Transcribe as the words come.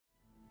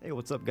Hey,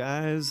 what's up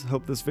guys?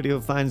 Hope this video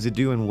finds you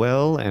doing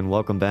well, and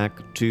welcome back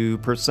to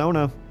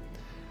Persona.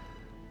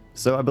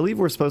 So I believe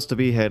we're supposed to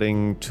be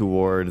heading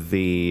toward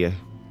the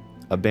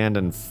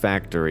abandoned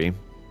factory.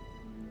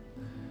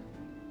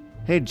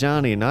 Hey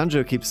Johnny,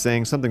 Nanjo keeps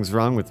saying something's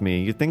wrong with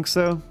me. You think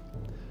so?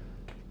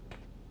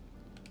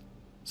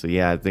 So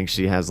yeah, I think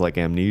she has like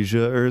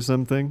amnesia or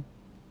something.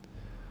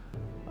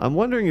 I'm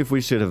wondering if we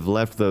should have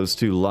left those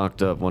two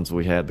locked up once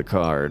we had the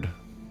card.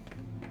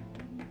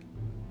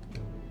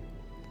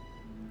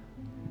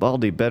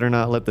 Baldy better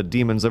not let the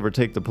demons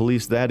overtake the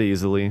police that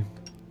easily.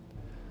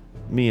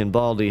 Me and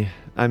Baldy,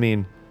 I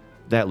mean,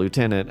 that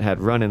lieutenant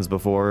had run-ins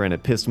before and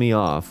it pissed me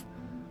off.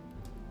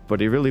 But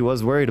he really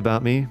was worried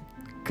about me.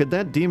 Could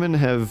that demon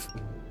have...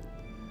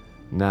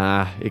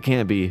 Nah, it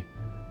can't be.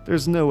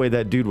 There's no way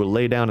that dude will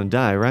lay down and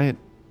die, right?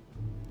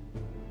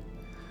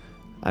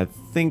 I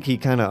think he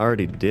kinda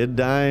already did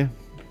die,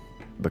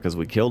 because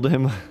we killed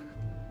him.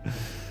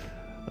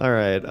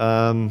 Alright,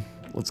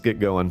 let's get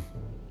going.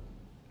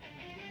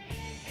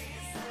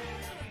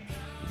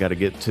 Gotta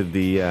get to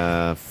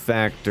the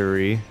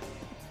factory.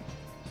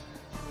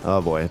 Oh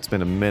boy, it's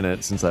been a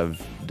minute since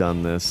I've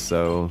done this,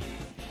 so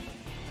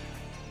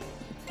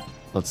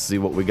let's see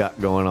what we got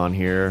going on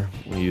here.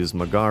 We'll use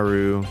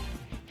Magaru.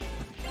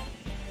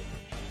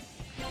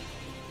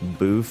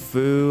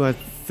 Bufu, I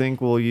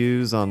think we'll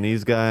use on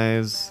these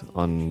guys,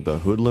 on the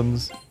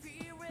hoodlums,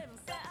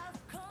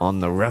 on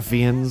the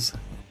ruffians.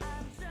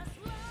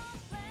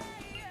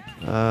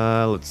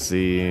 Let's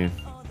see.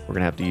 We're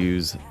gonna have to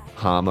use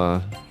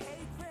Hama.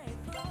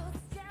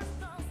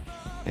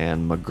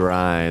 And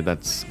McGry,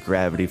 that's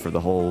gravity for the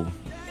whole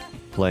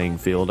playing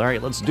field.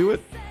 Alright, let's do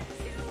it.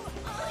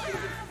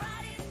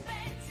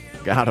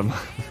 Got him.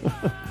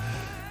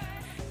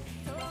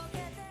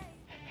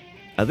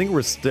 I think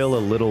we're still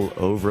a little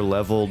over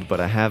leveled, but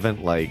I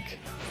haven't like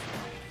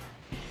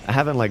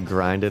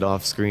grinded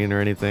off screen or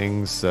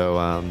anything, so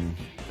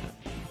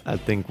I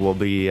think we'll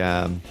be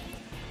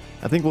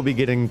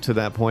getting to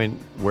that point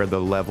where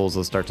the levels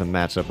will start to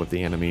match up with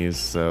the enemies,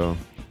 so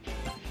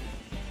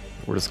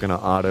we're just gonna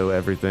auto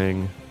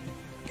everything.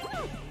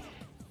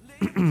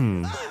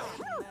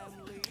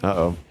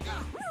 Uh-oh.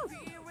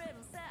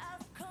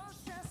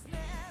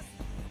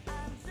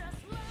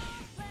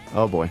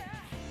 Oh boy.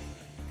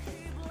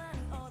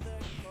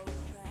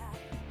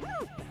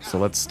 So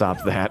let's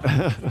stop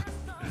that.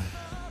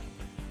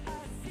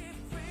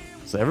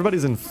 So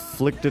everybody's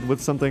inflicted with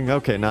something?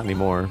 Okay, not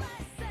anymore.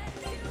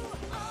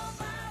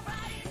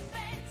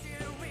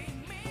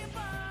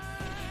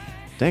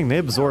 Dang, they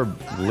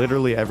absorb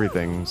literally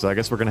everything, so I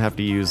guess we're gonna have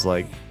to use,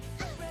 like,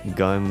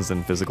 guns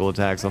and physical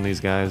attacks on these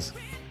guys.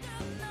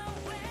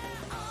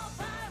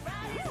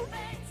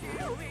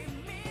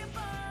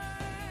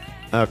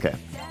 Okay.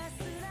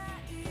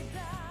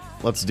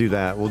 Let's do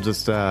that. We'll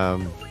just,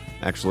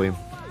 actually,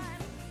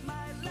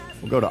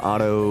 we'll go to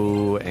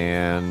auto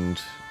and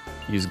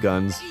use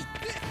guns.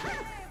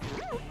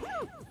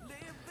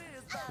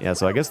 Yeah,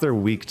 so I guess they're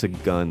weak to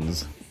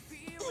guns.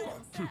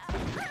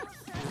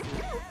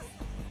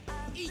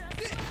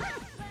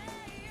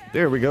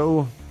 There we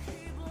go.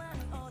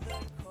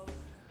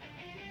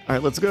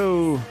 Alright, let's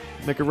go.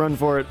 Make a run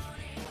for it.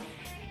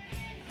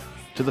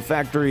 To the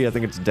factory. I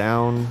think it's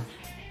down.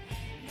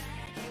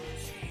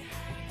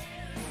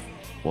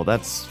 Well,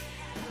 that's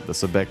the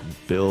SEBEC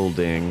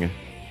building.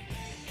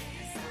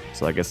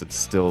 So I guess it's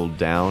still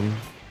down.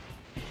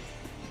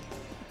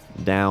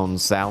 Down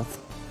south.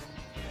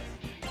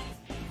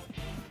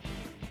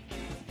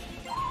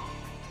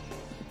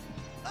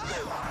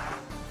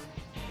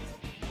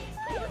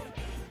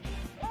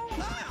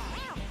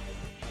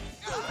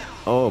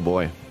 Oh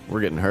boy, we're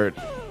getting hurt.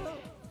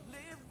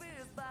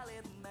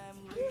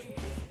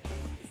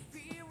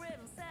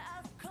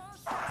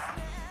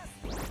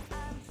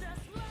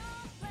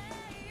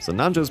 So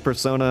Nanjo's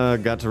persona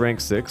got to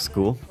rank 6,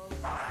 cool.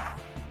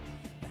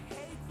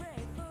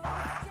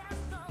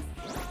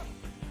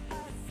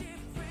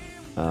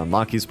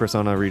 Maki's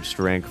persona reached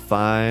rank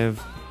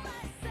 5.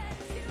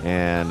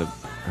 And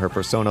her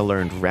persona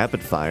learned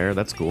rapid fire,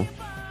 that's cool.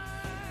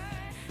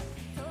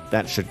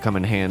 That should come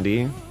in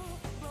handy.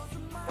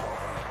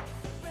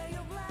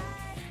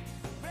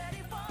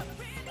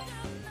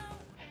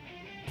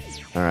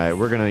 Alright,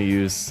 we're gonna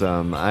use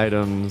some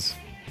items.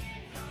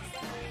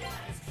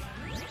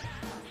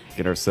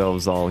 Get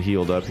ourselves all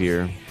healed up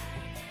here.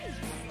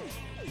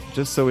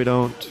 Just so we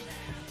don't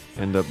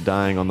end up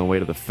dying on the way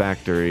to the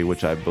factory,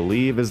 which I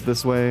believe is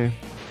this way.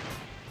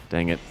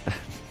 Dang it.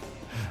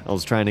 I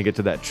was trying to get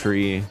to that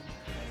tree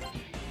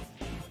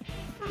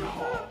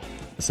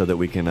so that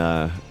we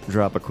can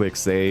drop a quick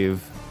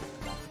save.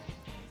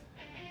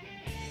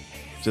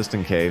 Just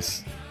in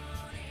case.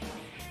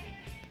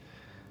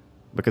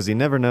 Because you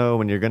never know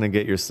when you're gonna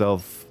get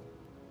yourself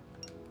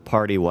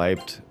party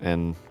wiped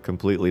and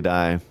completely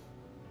die.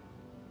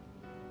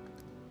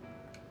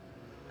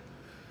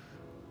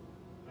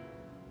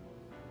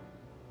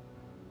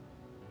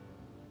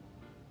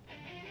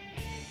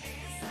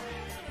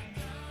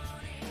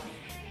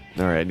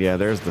 Alright, yeah,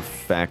 there's the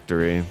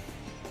factory.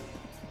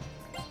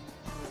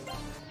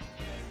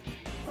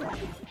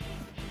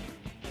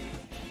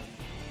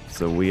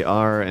 So we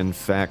are, in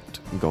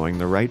fact, going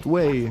the right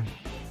way.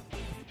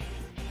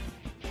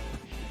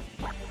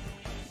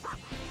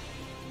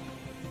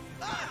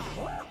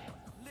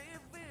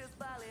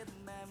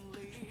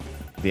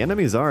 The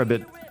enemies are a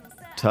bit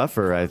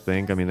tougher, I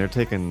think. I mean, they're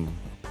taking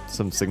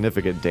some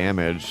significant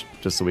damage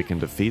just so we can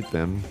defeat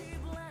them.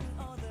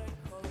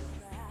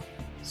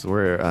 So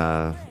we're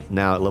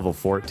now at level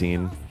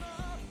 14.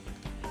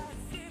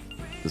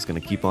 Just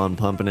gonna keep on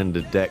pumping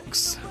into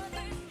Dex.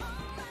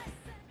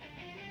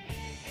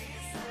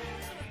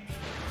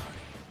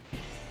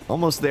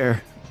 Almost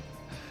there.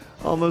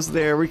 Almost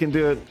there. We can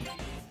do it.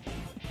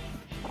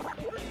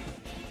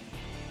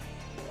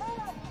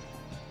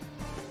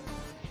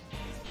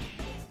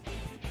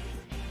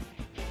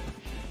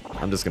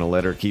 I'm just gonna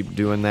let her keep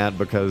doing that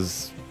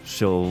because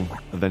she'll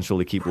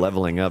eventually keep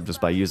leveling up just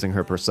by using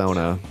her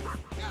persona.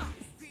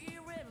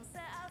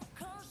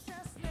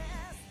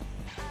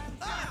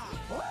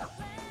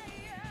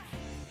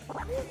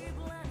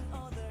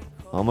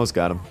 Almost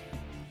got him.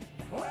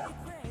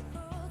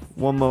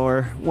 One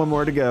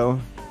more to go.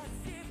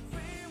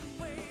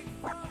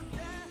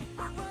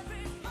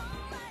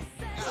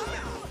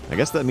 I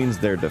guess that means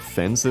their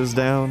defense is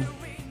down.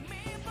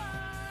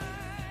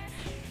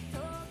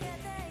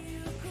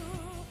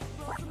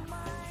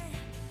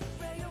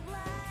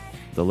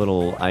 The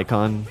little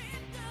icon.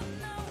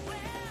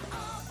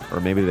 Or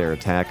maybe their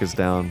attack is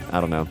down. I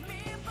don't know.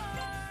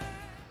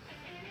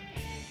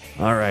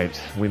 Alright,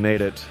 we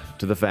made it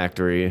to the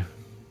factory.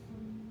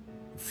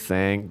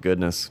 Thank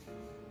goodness.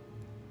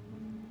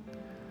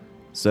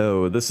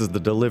 So, this is the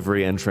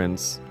delivery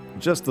entrance.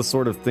 Just the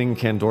sort of thing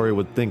Kandori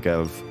would think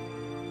of.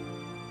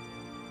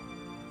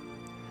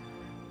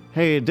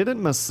 Hey,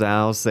 didn't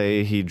Masao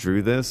say he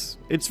drew this?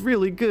 It's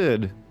really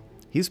good.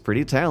 He's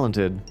pretty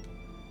talented.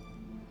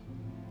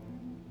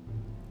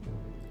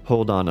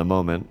 Hold on a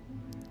moment.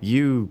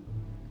 You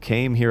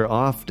came here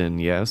often,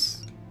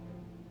 yes?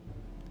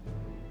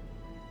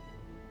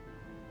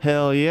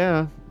 Hell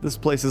yeah. This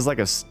place is like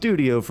a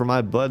studio for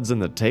my buds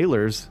and the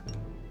Taylors.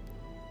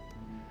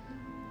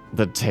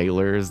 The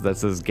Taylors,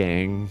 that's his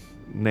gang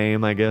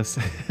name, I guess.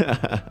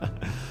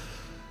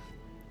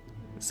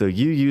 So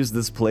you use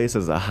this place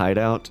as a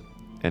hideout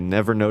and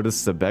never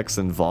noticed SEBEC's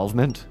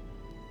involvement?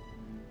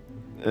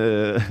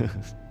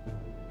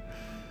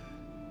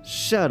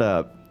 Shut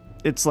up.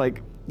 It's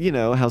like, you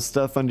know, how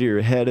stuff under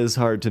your head is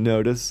hard to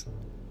notice.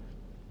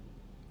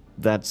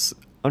 That's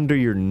under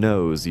your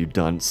nose, you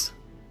dunce.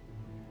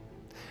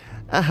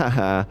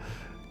 Ahaha.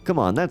 Come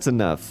on, that's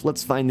enough.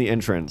 Let's find the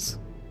entrance.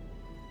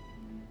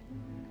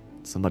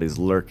 Somebody's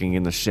lurking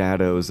in the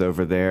shadows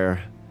over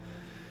there.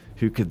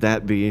 Who could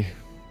that be?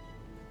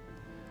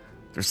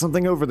 There's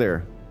something over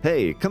there.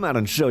 Hey, come out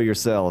and show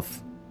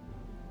yourself.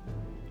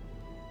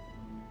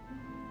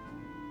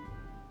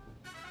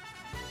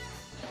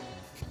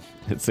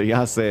 It's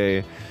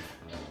Ayase.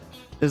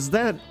 Is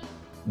that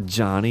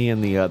Johnny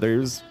and the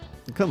others?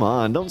 Come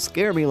on, don't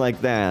scare me like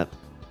that.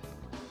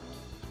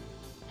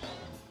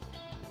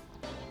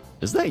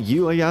 Is that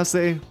you,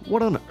 Ayase?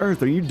 What on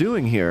earth are you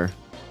doing here?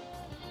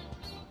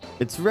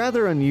 It's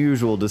rather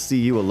unusual to see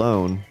you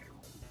alone.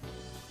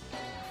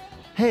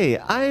 Hey,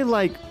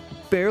 I,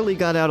 barely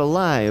got out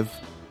alive.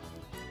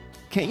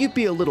 Can't you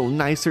be a little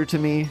nicer to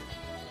me?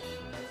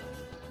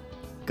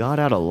 Got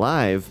out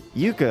alive?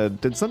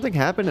 Yuka, did something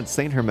happen at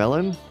St.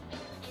 Hermelin?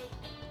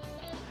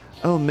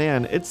 Oh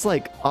man, it's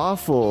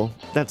awful.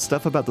 That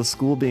stuff about the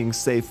school being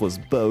safe was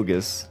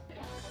bogus.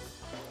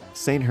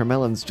 St.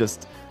 Hermelin's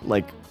just,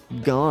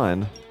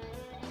 gone.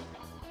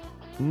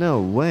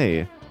 No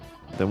way.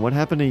 Then what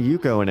happened to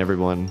Yuko and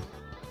everyone?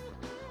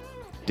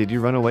 Did you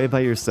run away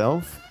by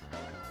yourself?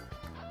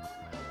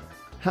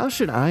 How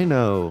should I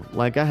know?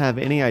 I have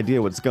any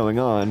idea what's going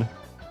on.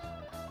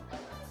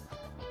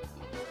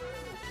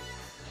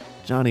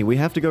 Johnny, we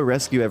have to go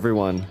rescue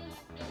everyone.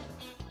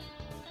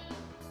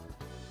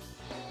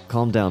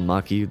 Calm down,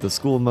 Maki. The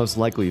school most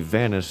likely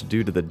vanished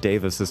due to the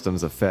Deva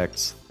system's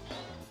effects.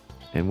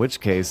 In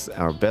which case,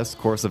 our best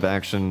course of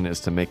action is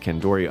to make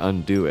Kandori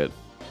undo it.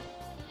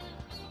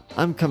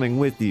 I'm coming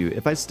with you.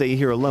 If I stay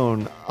here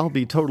alone, I'll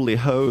be totally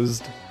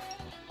hosed.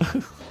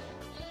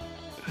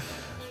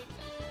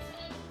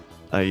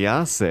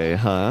 Ayase,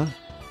 huh?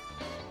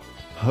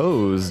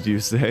 Hosed, you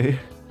say?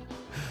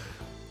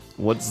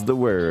 What's the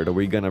word? Are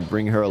we gonna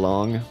bring her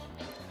along?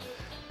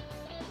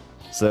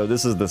 So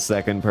this is the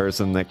second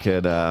person that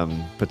could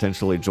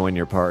potentially join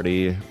your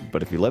party,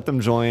 but if you let them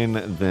join,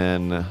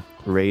 then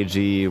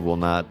Reiji will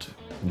not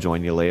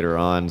join you later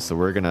on, so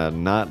we're gonna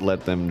not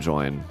let them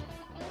join.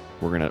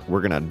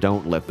 We're gonna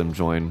don't let them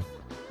join.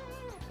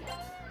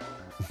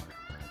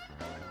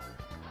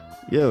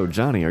 Yo,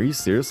 Johnny, are you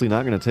seriously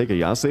not gonna take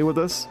Ayase with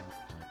us?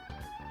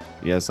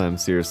 Yes, I'm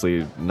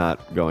seriously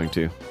not going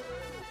to.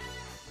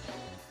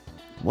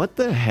 What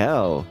the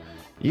hell?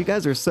 You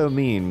guys are so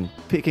mean,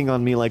 picking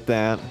on me like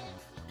that.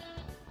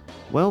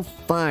 Well,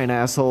 fine,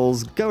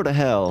 assholes. Go to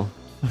hell.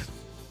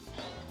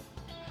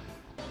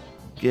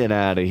 Get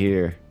out of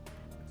here.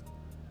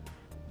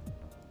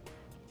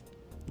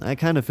 I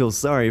kind of feel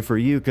sorry for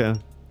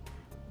Yuka.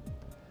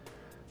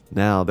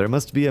 Now, there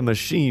must be a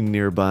machine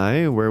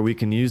nearby where we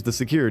can use the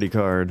security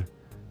card.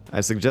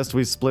 I suggest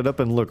we split up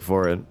and look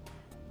for it.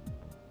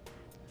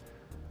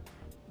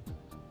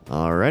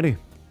 Alrighty.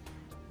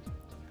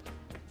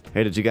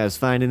 Hey, did you guys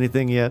find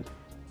anything yet?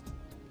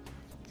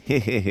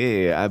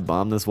 Hehehe, I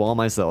bombed this wall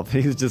myself.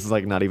 He's just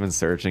like not even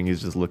searching,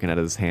 he's just looking at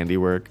his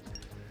handiwork.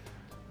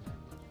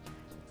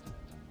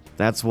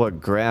 That's what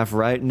graph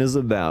writing is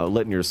about,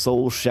 letting your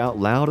soul shout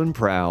loud and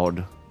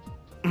proud.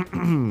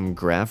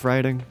 Graph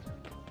writing?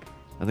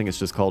 I think it's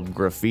just called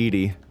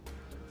graffiti.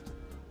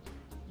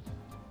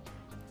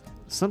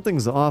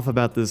 Something's off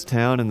about this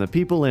town and the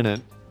people in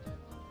it.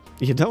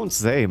 You don't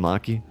say,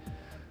 Maki.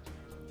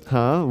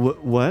 Huh?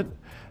 What?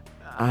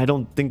 I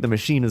don't think the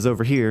machine is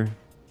over here.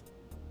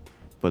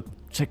 But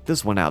check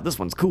this one out. This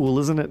one's cool,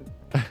 isn't it?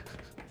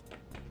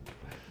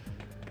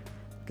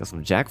 Got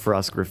some Jack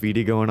Frost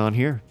graffiti going on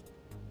here.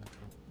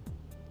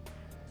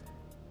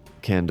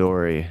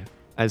 Kandori.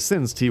 I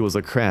sensed he was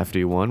a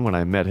crafty one when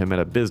I met him at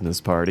a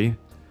business party.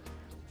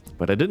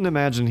 But I didn't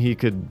imagine he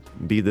could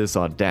be this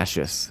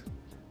audacious.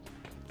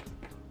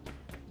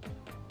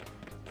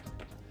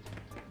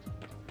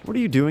 What are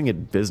you doing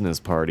at business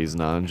parties,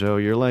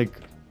 Nanjo? You're like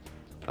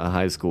a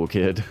high school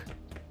kid.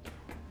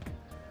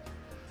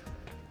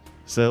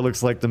 So it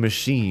looks like the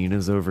machine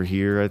is over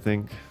here, I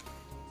think.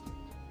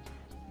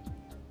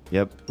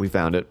 Yep, we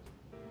found it.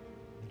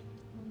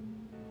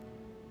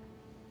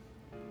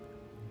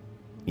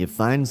 You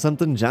find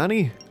something,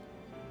 Johnny?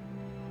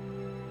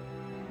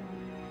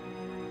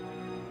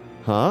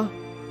 Huh?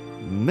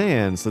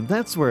 Man, so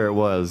that's where it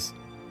was.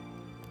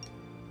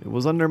 It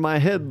was under my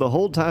head the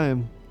whole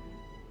time.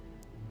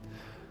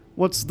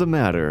 What's the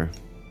matter?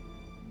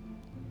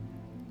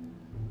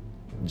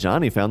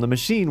 Johnny found the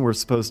machine we're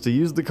supposed to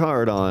use the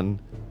card on.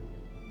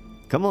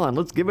 Come on,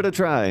 let's give it a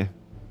try.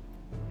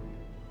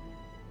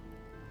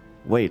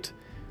 Wait,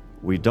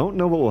 we don't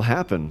know what will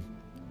happen.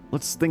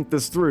 Let's think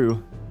this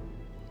through.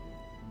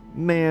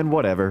 Man,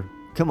 whatever.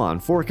 Come on,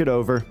 fork it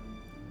over.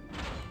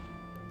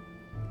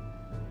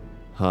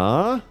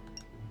 Huh?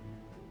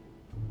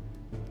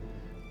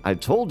 I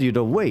told you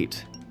to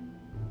wait.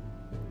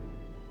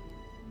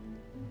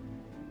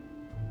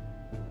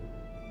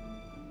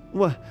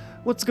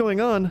 What's going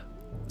on?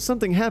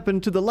 Something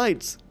happened to the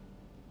lights.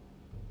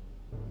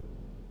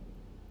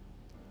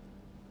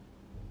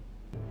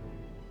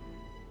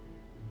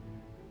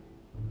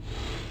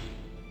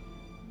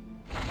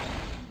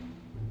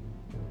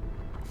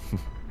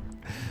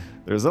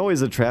 There's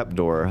always a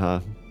trapdoor,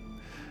 huh?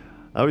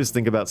 I always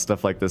think about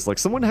stuff like this. Like,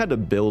 someone had to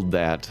build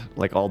that.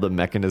 Like, all the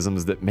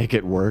mechanisms that make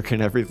it work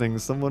and everything.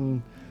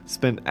 Someone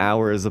spent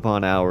hours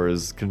upon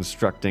hours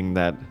constructing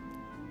that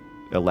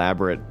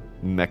elaborate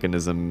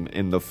mechanism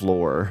in the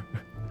floor.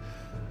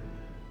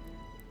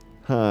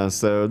 Huh,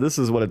 so this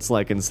is what it's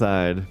like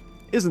inside.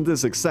 Isn't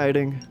this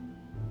exciting?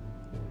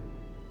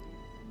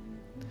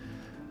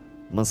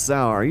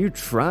 Masao, are you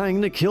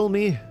trying to kill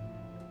me?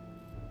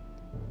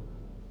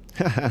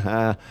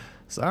 Hahaha.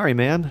 Sorry,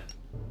 man.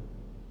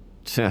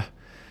 Tch,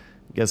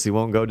 guess he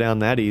won't go down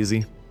that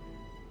easy.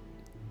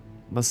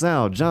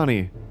 Masao,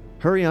 Johnny,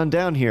 hurry on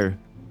down here.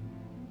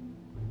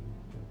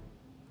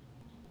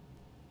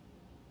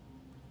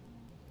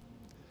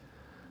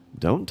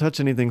 Don't touch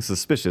anything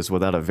suspicious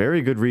without a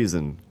very good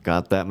reason.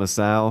 Got that,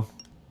 Masao?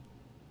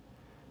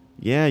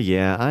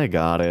 Yeah, I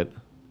got it.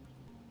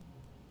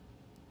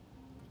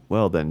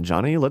 Well then,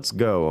 Johnny, let's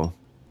go.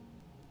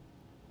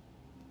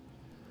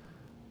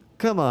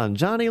 Come on,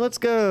 Johnny, let's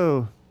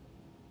go!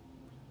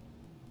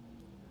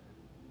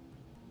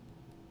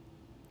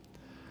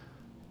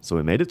 So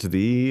we made it to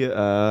the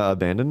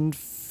abandoned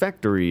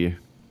factory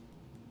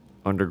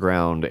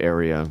underground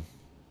area.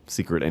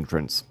 Secret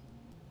entrance.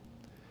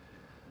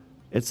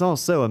 It's all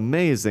so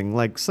amazing,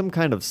 like some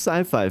kind of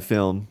sci-fi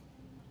film.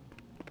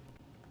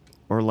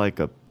 Or like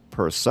a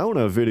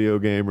Persona video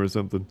game or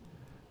something.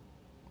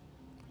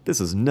 This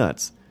is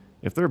nuts.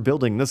 If they're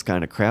building this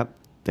kind of crap,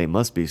 they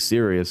must be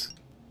serious.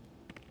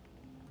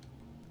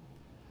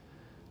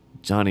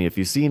 Johnny, if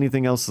you see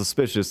anything else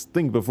suspicious,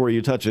 think before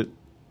you touch it.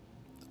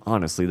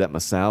 Honestly, that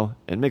Masao,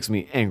 it makes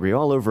me angry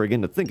all over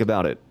again to think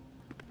about it.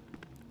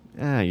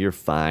 Ah, you're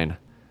fine.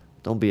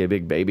 Don't be a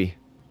big baby.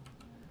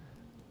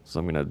 So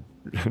I'm gonna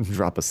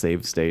drop a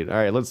save state.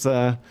 Alright, let's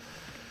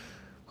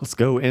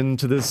go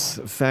into this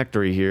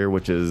factory here,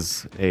 which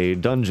is a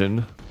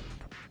dungeon.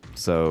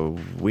 So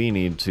we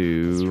need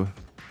to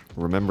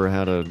remember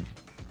how to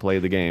play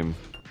the game.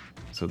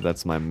 So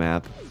that's my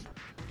map.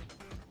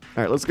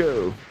 Alright, let's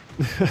go.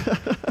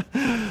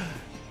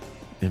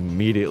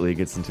 Immediately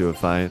gets into a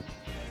fight.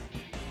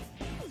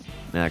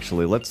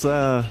 Actually, let's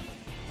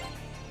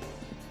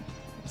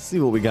see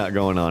what we got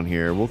going on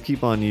here. We'll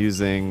keep on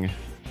using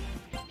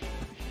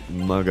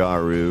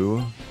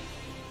Magaru.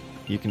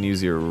 You can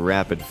use your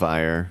rapid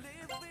fire.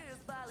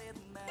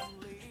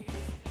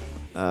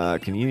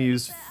 Can you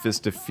use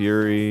Fist of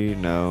Fury?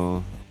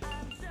 No.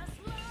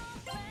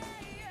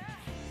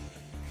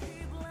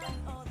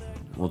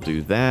 We'll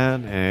do that,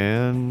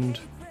 and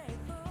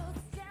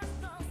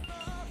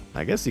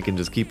I guess you can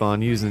just keep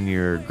on using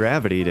your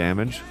gravity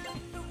damage.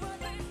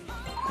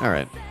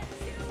 Alright.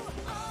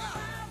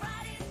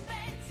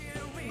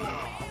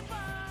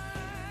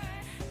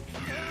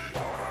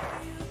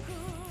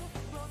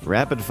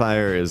 Rapid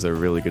fire is a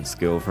really good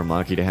skill for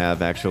Maki to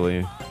have,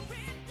 actually.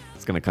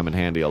 It's gonna come in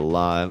handy a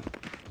lot.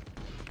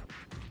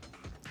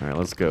 Alright,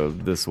 let's go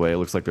this way. It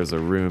looks like there's a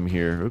room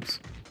here. Oops.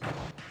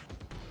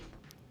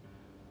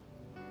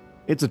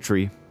 It's a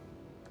tree.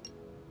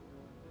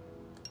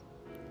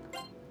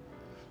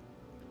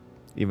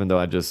 Even though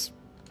I just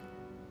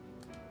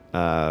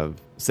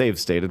save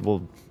stated,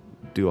 we'll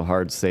do a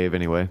hard save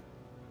anyway.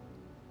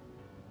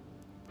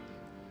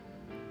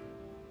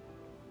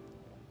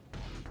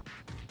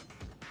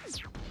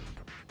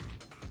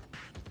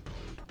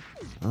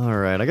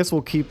 Alright, I guess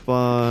we'll keep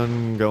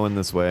on going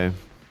this way.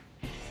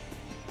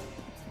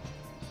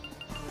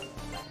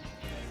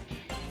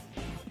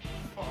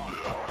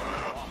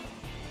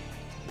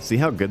 See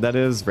how good that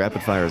is?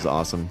 Rapid fire is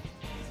awesome.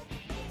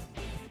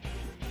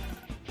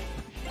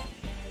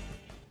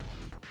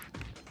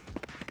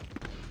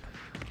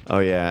 Oh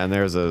yeah, and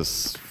there's a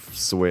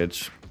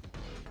switch.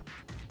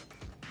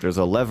 There's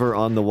a lever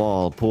on the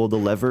wall. Pull the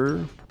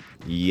lever.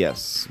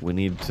 Yes, we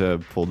need to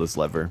pull this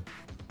lever.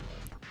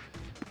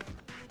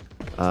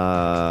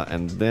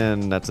 And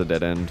then that's a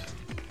dead end.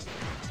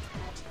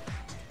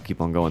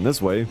 Keep on going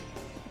this way.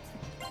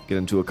 Get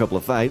into a couple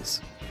of fights.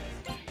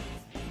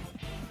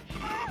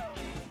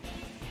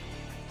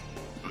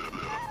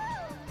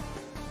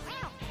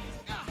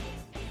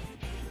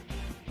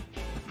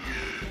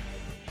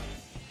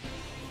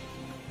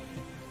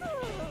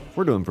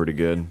 We're doing pretty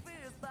good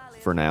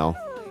for now.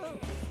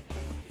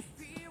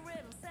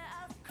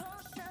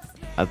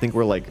 I think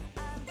we're like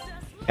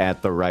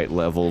at the right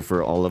level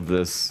for all of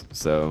this,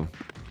 so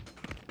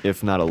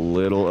if not a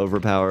little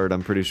overpowered,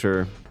 I'm pretty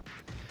sure.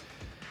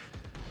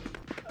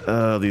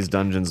 These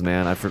dungeons,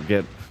 man, I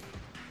forget.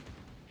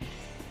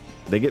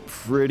 They get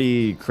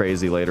pretty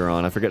crazy later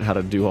on. I forget how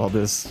to do all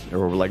this,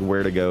 or like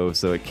where to go,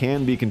 so it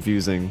can be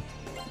confusing.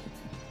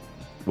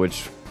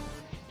 Which,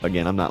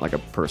 again, I'm not like a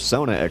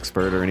Persona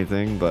expert or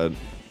anything, but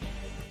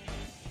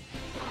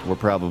we're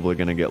probably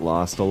gonna get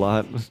lost a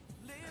lot.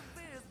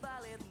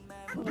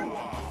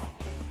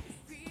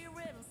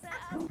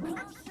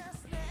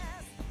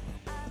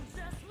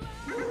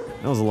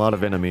 That was a lot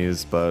of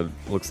enemies, but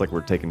looks like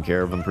we're taking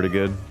care of them pretty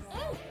good.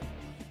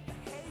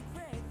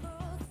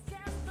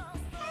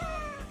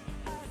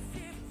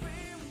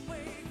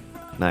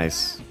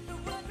 Nice.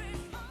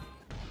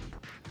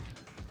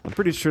 I'm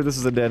pretty sure this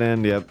is a dead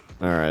end, yep.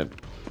 Alright.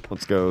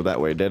 Let's go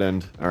that way, dead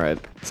end. Alright,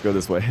 let's go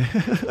this way.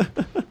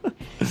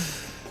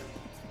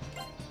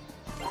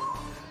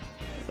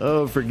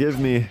 Oh, forgive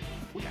me.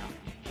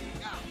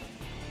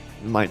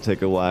 It might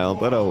take a while,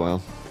 but oh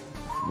well.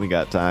 We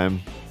got time.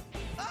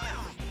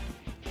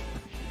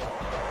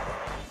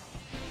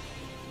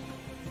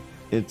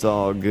 It's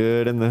all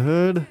good in the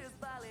hood.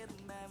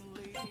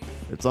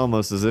 It's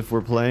almost as if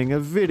we're playing a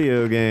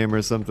video game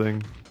or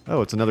something.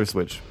 Oh, it's another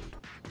switch.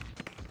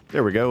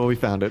 There we go, we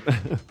found it.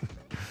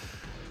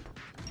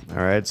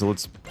 Alright, so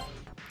let's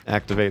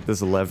activate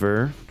this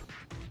lever.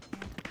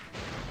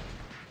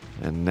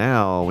 And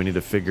now we need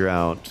to figure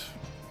out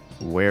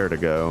where to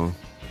go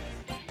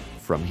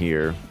from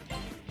here.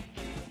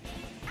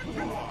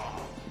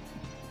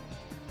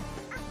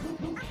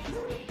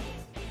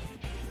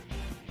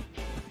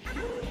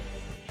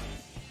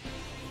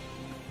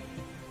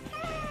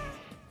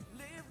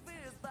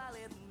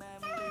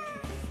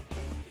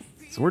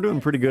 So we're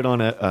doing pretty good on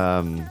it,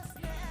 on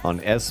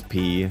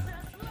SP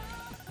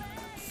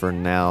for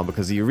now,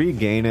 because you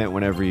regain it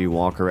whenever you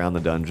walk around the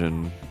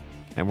dungeon.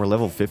 And we're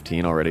level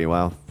 15 already,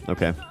 wow.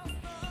 Okay.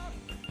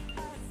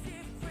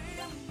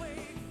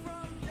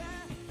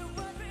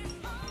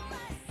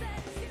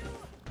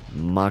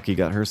 Maki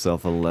got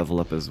herself a level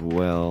up as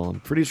well.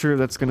 I'm pretty sure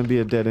that's going to be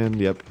a dead end,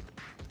 yep.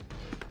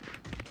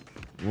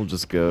 We'll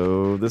just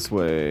go this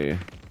way.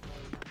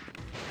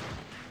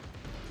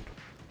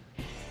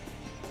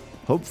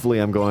 Hopefully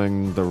I'm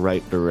going the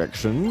right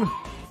direction.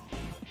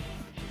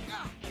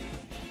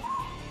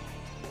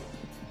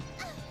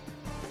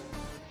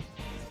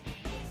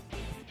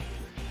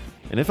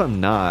 And if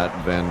I'm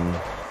not, then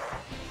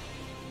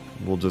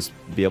we'll just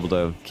be able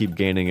to keep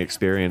gaining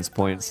experience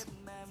points,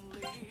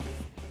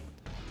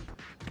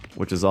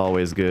 which is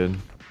always good.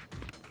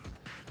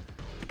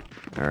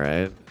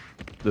 Alright,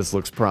 this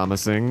looks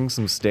promising.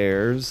 Some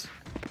stairs.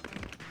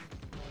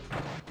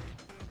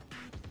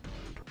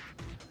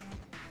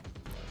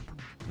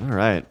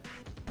 Alright,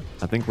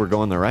 I think we're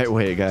going the right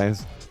way,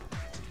 guys.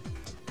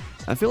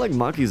 I feel like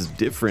Maki's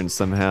different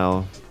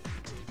somehow.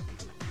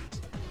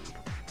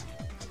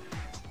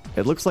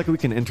 It looks like we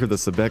can enter the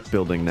SEBEC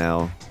building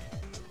now.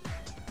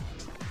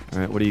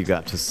 Alright, what do you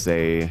got to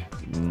say,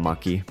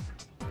 Maki?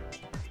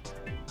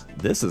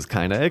 This is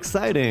kinda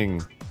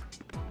exciting!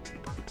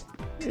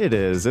 It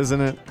is, isn't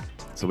it?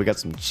 So we got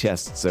some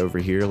chests over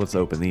here. Let's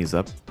open these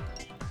up.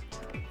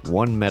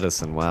 One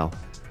medicine, wow.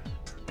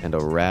 And a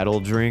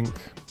rattle drink.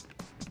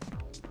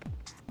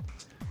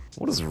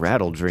 What does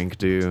rattle drink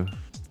do?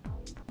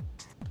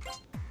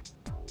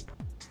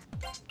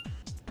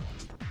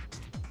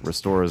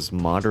 Restores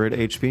moderate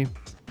HP.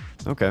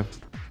 Okay.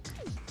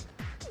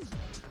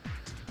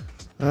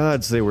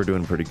 I'd say we're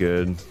doing pretty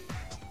good.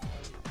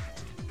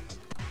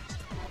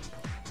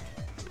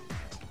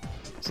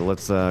 So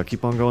let's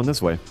keep on going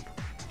this way.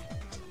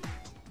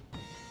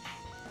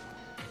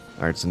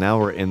 Alright, so now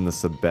we're in the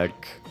SEBEC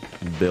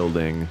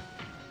building.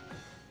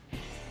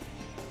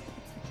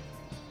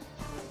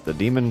 The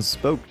demon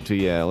spoke to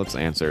you. Let's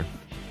answer.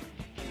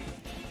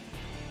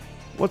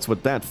 What's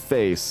with that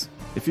face?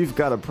 If you've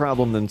got a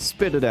problem, then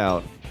spit it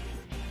out.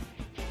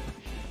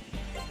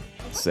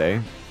 Say.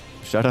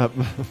 Shut up.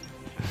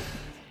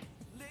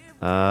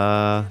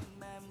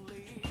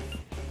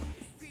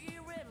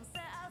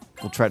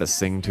 We'll try to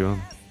sing to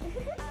him.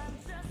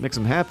 Makes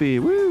him happy.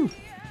 Woo!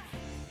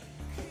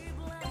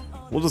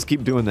 We'll just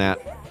keep doing that.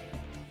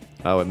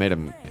 Oh, it made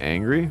him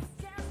angry?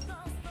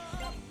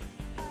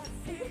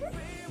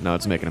 No,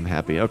 it's making him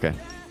happy. Okay.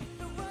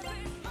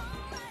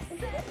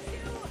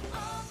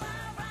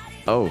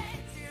 Oh.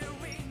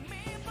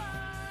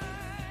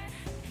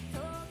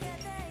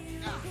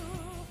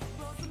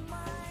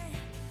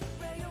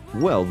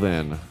 Well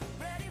then.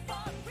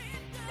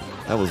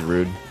 That was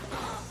rude.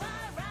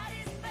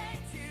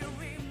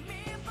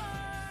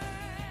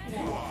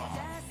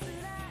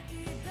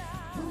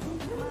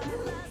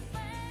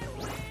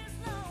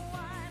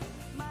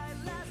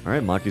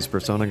 Alright, Maki's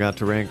persona got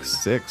to rank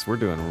 6. We're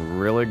doing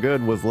really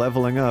good with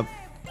leveling up.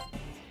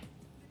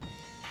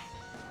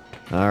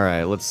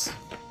 Alright, let's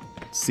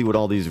see what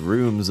all these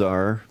rooms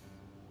are.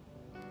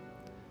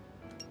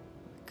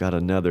 Got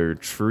another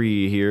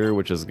tree here,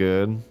 which is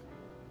good.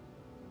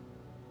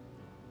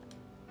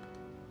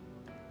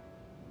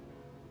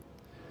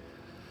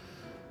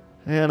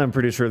 And I'm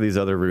pretty sure these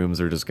other rooms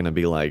are just going to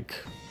be like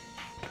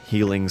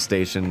healing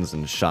stations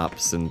and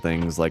shops and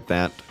things like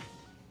that.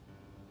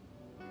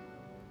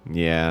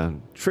 Yeah,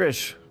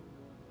 Trish.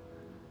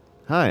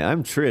 Hi,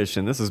 I'm Trish,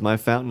 and this is my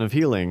fountain of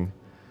healing.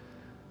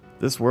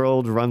 This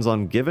world runs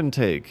on give and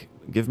take.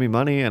 Give me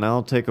money and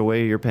I'll take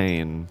away your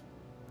pain.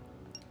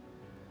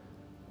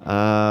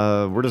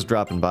 We're just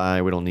dropping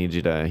by. We don't need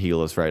you to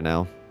heal us right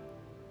now.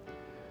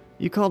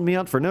 You called me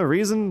out for no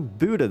reason?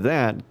 Boo to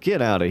that.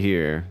 Get out of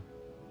here.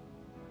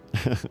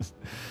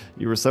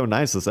 You were so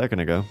nice a second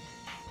ago.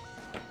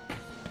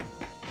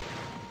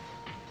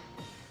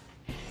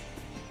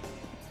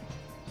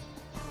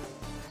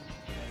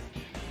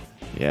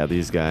 Yeah,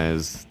 these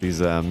guys, these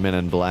men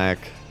in black.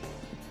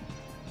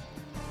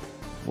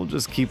 We'll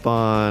just keep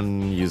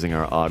on using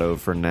our auto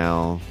for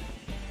now.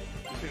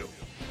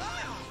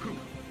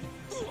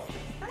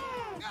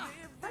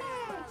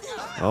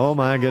 Oh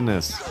my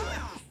goodness.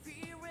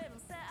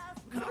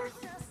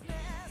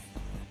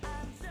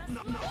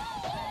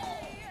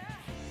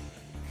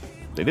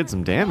 They did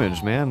some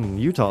damage, man.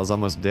 Utah's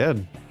almost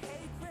dead.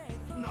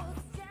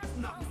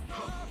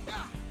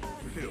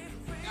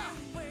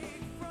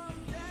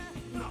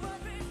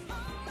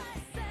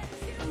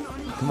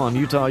 Come on,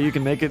 Utah, you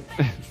can make it.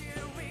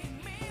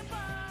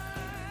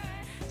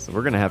 So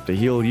we're gonna have to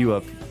heal you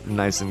up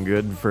nice and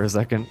good for a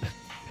second.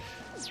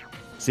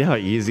 See how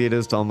easy it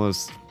is to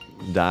almost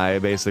die,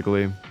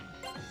 basically?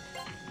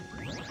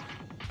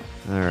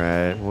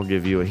 Alright, we'll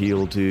give you a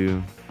heal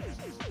too.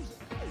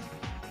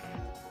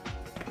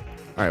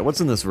 Alright, what's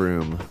in this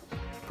room?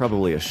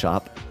 Probably a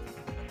shop.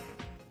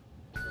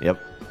 Yep.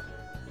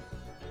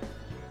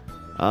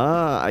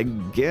 I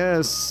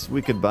guess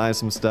we could buy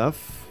some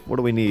stuff. What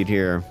do we need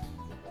here?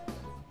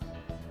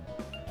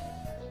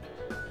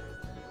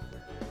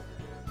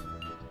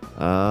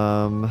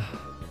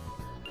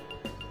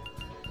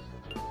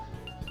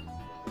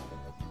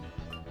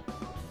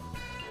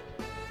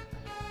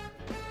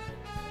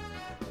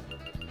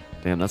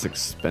 Damn, that's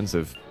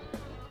expensive.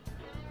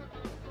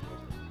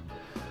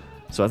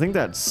 So I think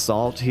that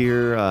salt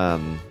here,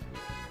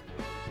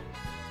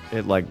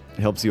 it like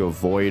helps you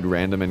avoid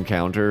random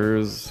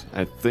encounters,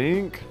 I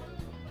think.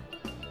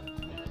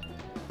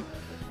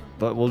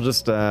 But we'll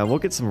just, we'll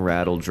get some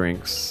rattle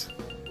drinks.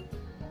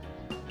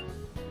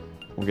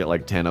 We'll get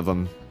like 10 of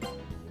them.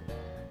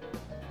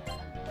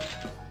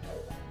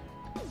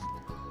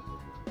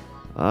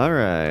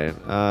 Alright,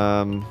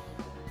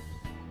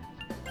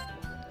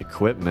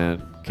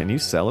 equipment. Can you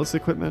sell us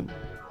equipment?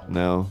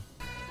 No.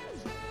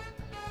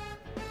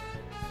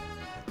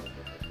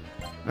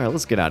 Alright,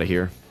 let's get out of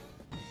here.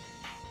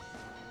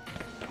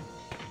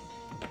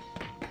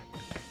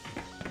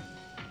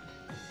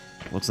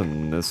 What's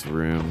in this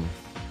room?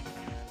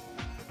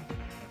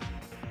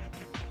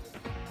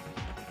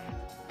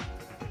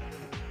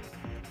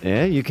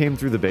 Yeah, you came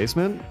through the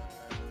basement?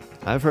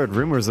 I've heard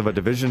rumors of a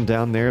division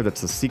down there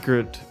that's a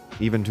secret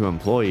even to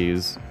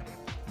employees.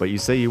 But you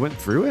say you went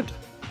through it?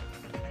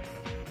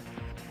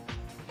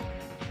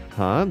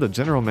 Huh? The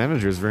general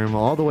manager's room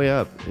all the way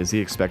up. Is he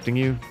expecting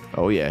you?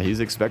 Oh yeah, he's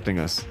expecting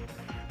us.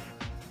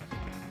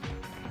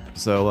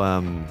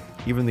 So,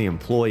 even the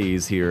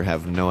employees here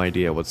have no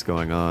idea what's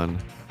going on.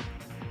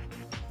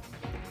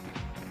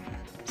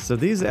 So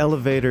these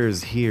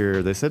elevators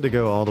here, they said to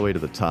go all the way to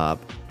the top.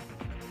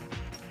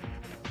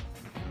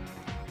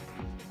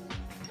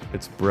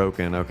 It's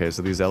broken. Okay,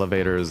 so these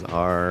elevators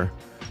are,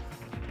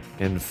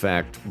 in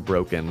fact,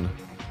 broken.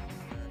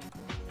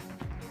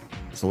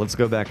 So let's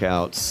go back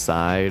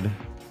outside.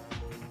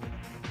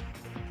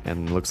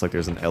 And looks like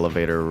there's an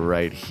elevator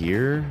right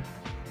here.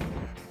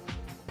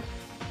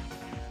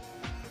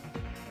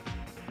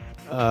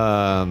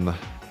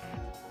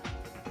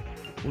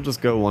 We'll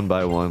just go one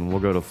by one. We'll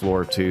go to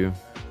floor 2.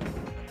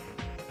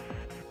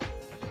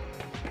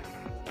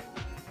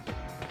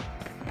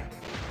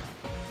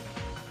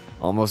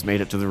 Almost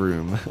made it to the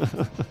room.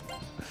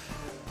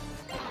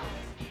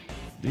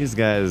 These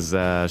guys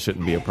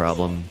shouldn't be a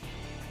problem.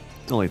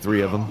 There's only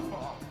 3 of them.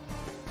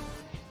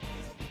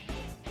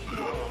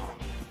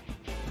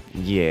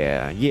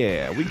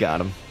 Yeah, we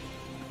got him.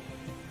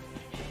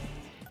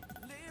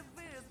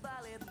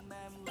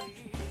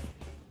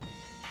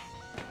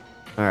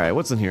 Alright,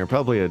 what's in here?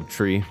 Probably a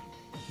tree.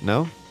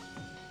 No?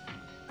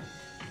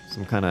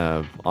 Some kind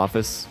of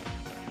office?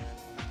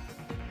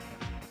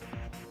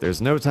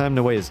 There's no time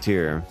to waste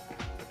here.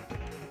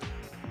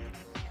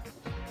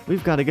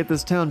 We've got to get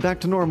this town back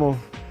to normal.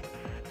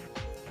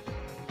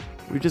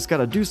 We just got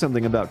to do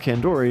something about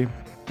Kandori,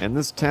 and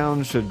this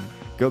town should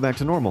go back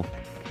to normal.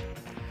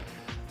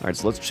 Alright,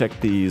 so let's check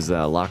these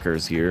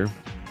lockers here.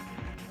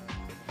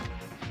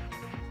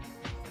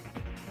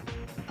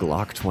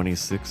 Glock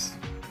 26.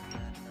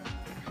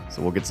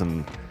 So we'll get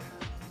some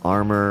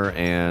armor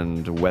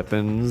and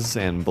weapons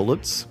and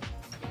bullets.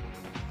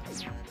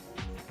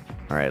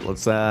 Alright,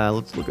 let's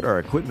look at our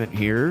equipment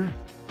here.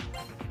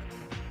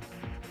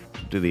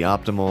 Do the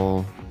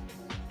optimal.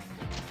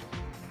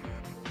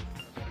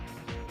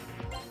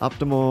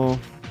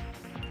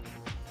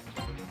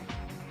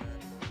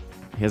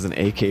 He has an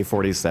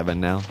AK-47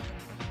 now.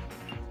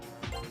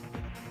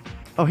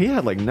 Oh, he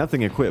had like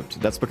nothing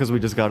equipped. That's because we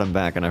just got him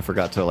back and I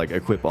forgot to like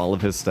equip all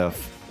of his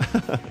stuff.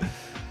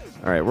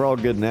 Alright, we're all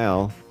good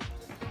now.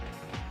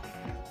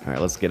 Alright,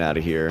 let's get out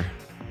of here.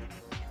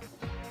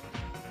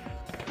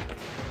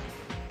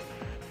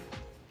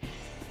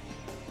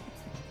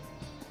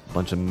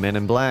 Bunch of men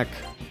in black.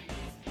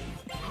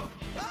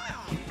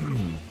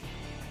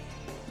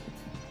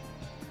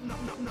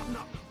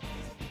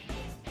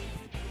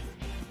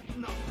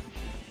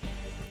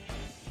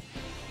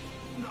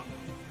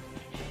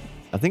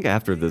 I think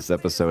after this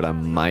episode I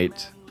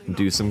might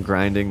do some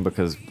grinding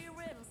because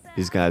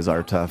these guys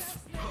are tough.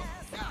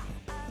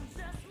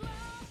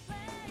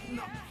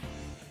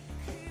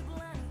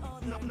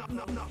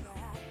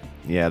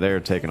 Yeah, they're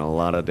taking a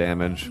lot of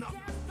damage,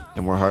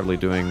 and we're hardly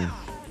doing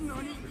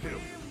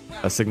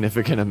a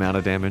significant amount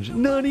of damage.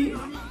 Nutty!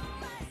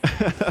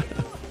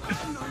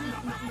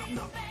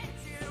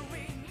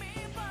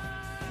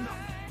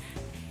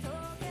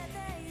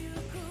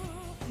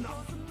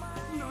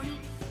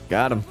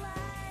 Got him.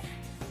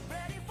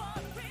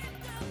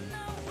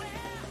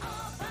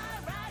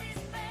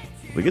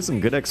 We get some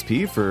good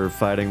XP for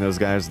fighting those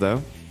guys,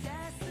 though.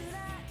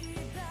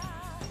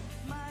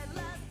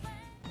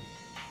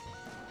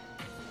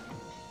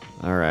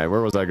 Alright, where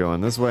was I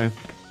going? This way?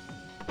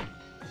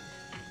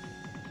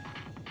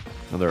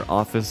 Another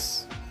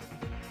office.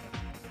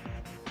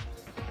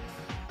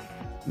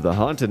 The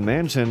Haunted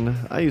Mansion.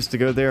 I used to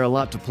go there a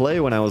lot to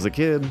play when I was a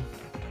kid.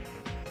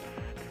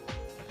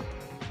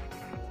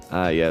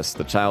 Ah, yes,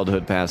 the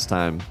childhood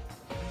pastime.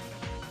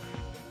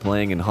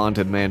 Playing in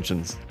haunted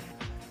mansions.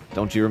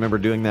 Don't you remember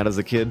doing that as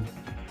a kid?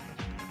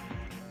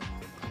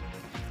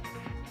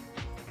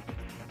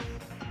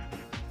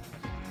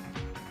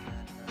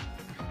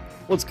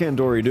 What's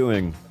Kandori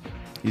doing?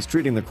 He's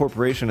treating the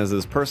corporation as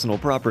his personal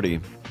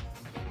property.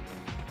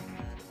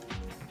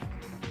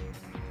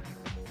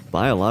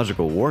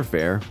 Biological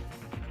warfare?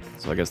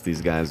 So I guess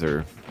these guys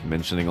are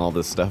mentioning all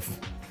this stuff.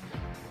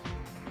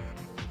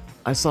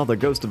 I saw the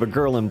ghost of a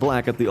girl in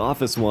black at the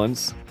office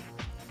once.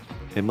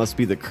 It must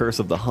be the curse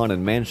of the Haunted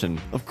Mansion.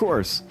 Of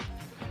course!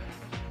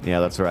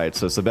 Yeah, that's right.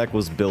 So SEBEC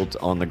was built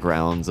on the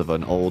grounds of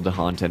an old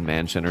haunted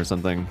mansion or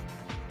something.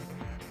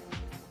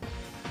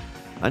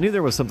 I knew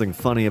there was something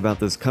funny about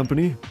this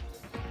company,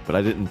 but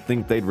I didn't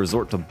think they'd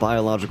resort to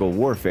biological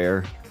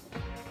warfare.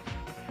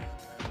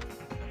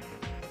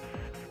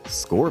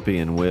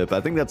 Scorpion Whip.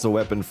 I think that's a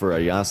weapon for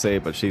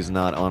Ayase, but she's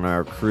not on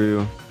our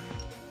crew.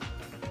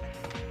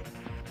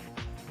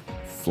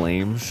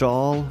 Flame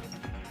Shawl?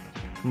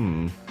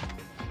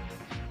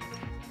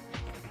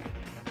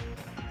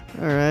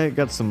 Alright,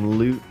 got some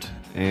loot,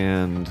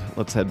 and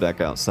let's head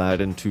back outside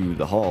into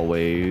the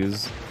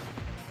hallways.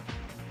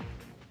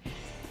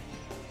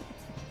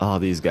 Oh,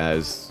 these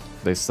guys,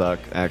 they suck,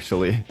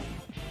 actually.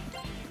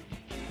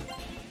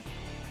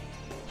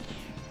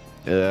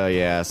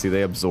 Yeah, see,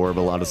 they absorb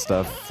a lot of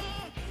stuff.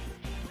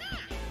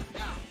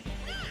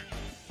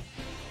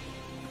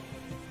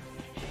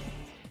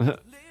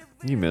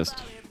 You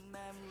missed.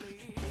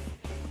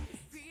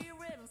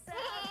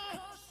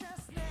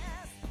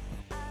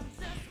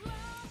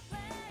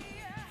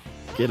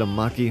 Get him,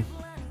 Maki.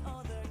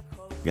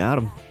 Got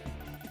him.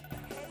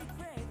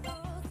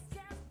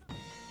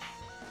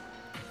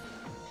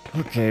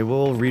 Okay,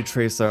 we'll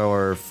retrace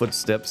our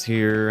footsteps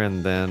here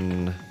and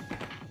then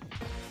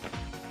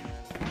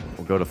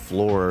go to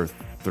floor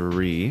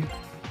 3.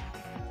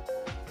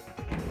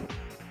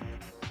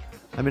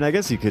 I mean, I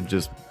guess you could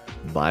just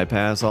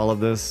bypass all of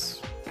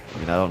this. I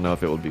mean, I don't know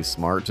if it would be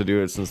smart to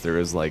do it since there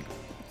is, like,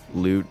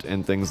 loot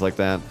and things like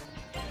that.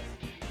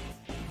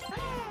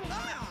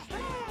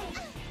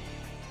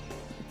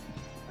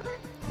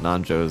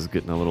 Nanjo's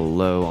getting a little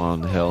low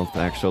on health,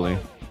 actually.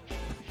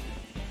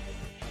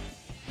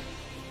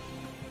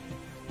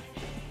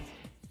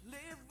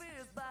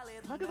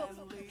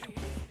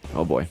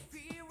 Oh boy.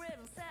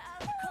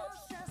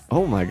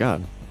 Oh my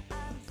god.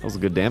 That was a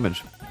good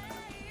damage.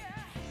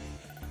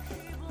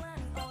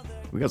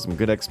 We got some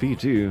good XP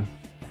too.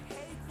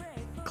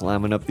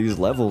 Climbing up these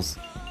levels.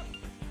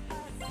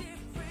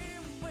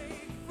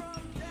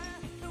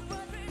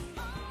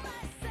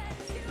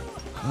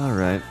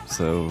 Alright,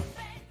 so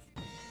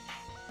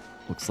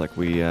looks like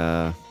we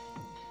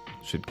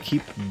should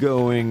keep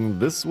going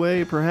this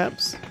way,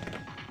 perhaps?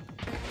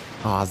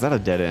 Oh, is that a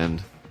dead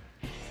end?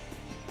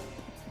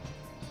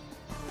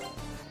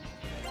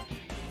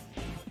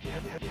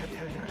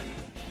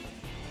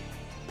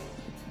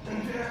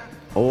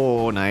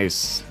 Oh,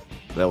 nice.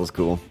 That was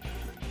cool.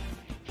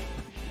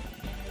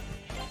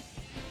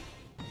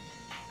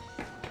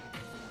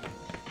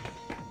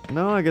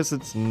 No, I guess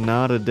it's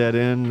not a dead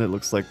end. It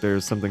looks like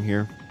there's something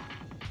here.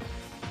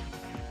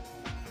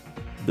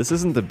 This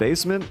isn't the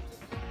basement?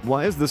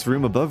 Why is this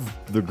room above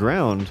the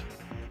ground?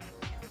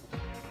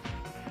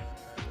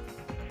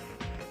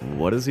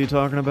 What is he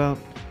talking about?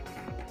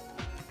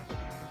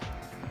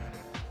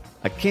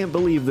 I can't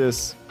believe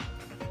this.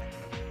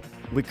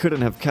 We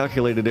couldn't have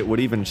calculated it would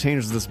even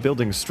change this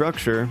building's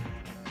structure.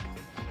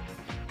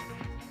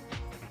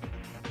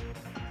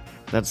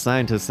 That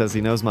scientist says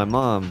he knows my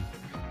mom,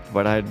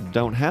 but I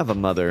don't have a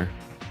mother.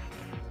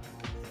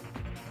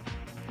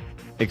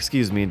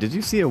 Excuse me, did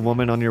you see a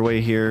woman on your way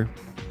here?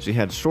 She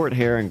had short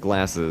hair and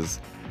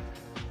glasses.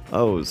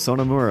 Oh,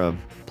 Sonomura,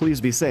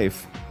 please be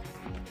safe.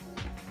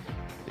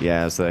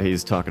 Yeah, so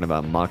he's talking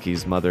about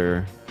Maki's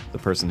mother, the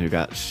person who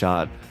got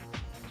shot.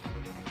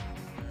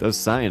 Those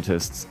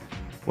scientists.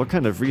 What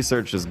kind of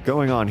research is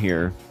going on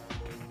here?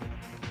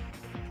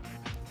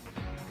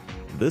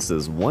 This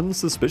is one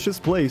suspicious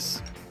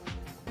place.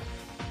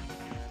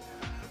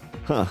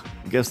 Huh,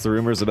 guess the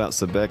rumors about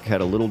SEBEC had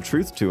a little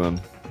truth to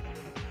them.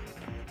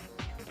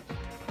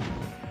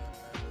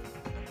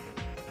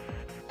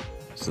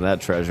 So that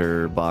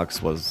treasure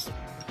box was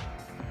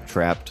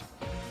trapped.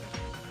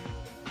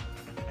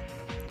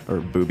 Or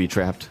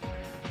booby-trapped.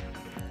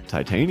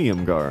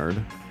 Titanium guard.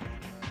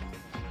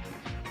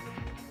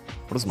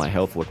 What does my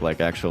health look like,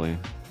 actually?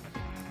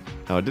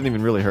 Oh, it didn't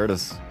even really hurt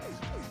us.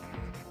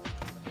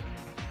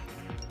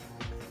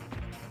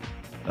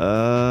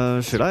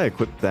 Should I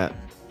equip that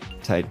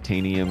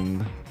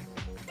titanium?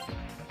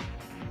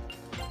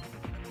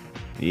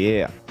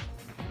 Yeah.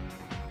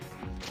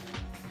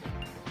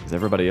 Is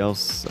everybody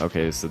else?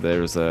 Okay, so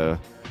there's a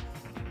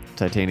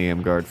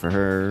titanium guard for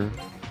her.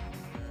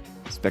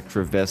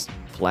 Spectra Vest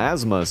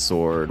plasma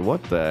sword.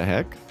 What the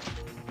heck?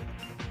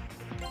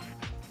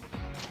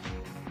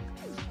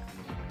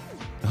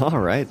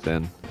 Alright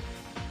then.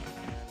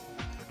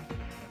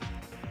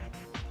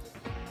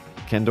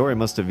 Kandori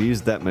must have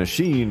used that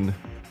machine.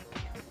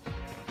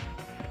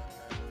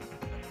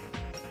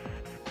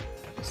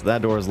 So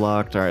that door's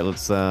locked. Alright,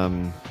 let's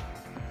go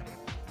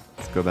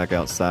back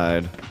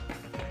outside.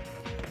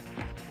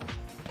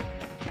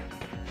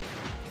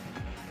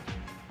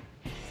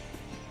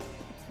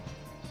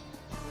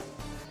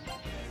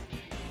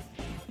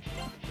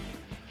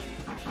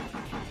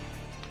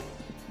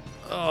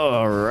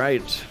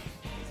 Alright.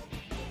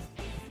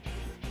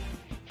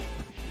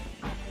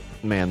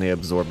 Man, they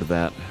absorbed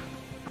that.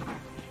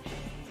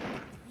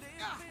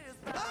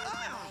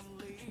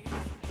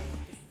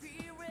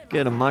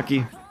 Get him,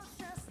 Maki.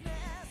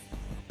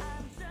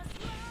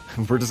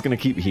 We're just gonna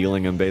keep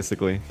healing him,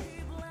 basically.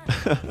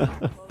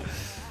 I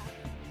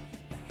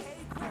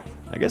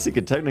guess he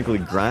could technically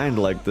grind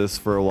like this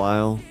for a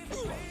while.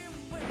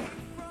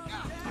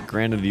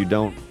 Granted, you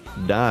don't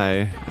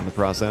die in the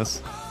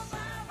process.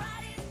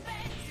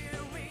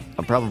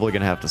 I'm probably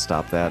gonna have to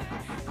stop that.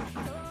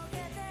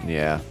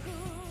 Yeah.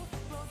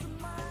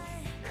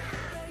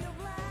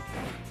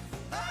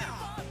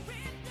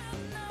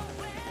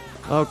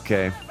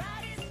 Okay.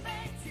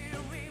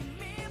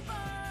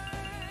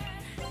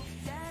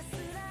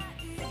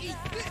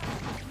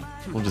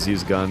 We'll just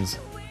use guns.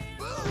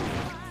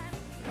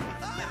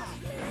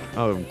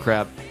 Oh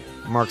crap.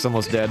 Mark's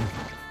almost dead.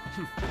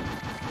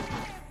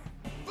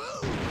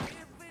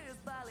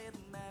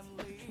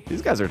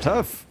 These guys are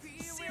tough.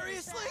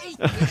 Seriously?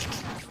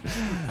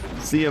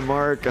 See ya,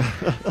 Mark.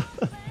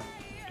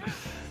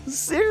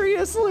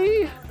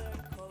 Seriously?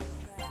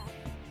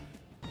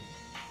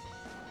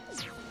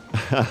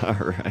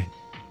 Alright.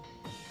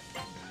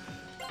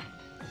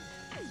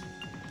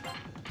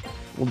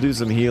 We'll do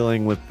some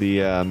healing with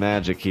the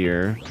magic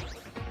here.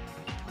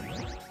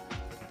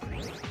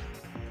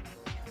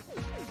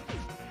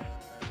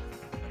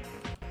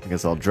 I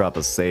guess I'll drop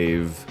a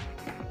save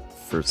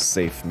for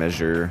safe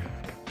measure.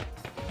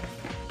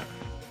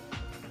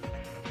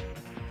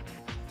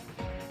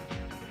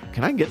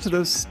 Can I get to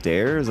those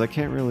stairs? I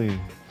can't really...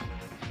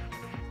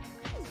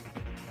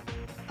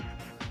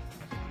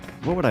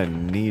 What would I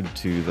need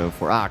to, though,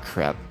 for... Ah,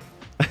 crap.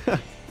 I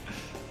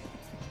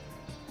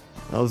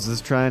was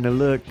just trying to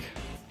look.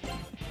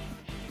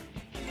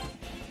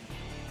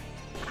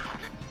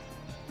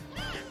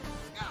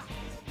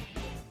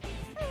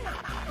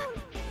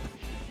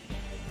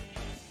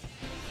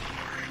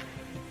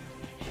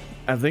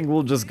 I think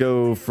we'll just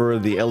go for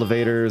the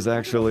elevators,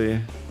 actually.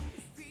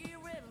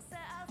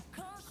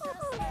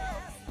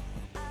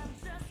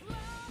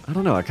 I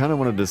don't know, I kind of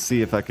wanted to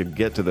see if I could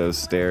get to those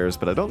stairs,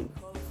 but I don't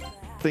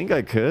think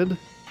I could.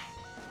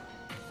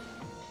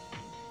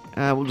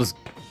 We'll just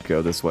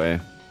go this way.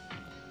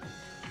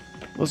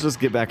 Let's just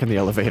get back in the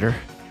elevator.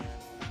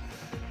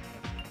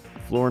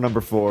 Floor number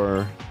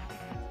 4.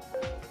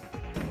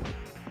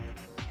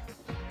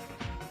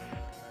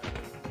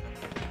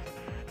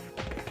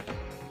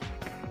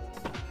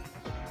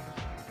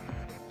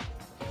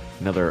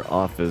 Another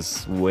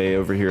office way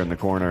over here in the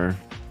corner.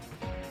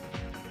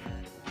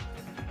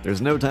 There's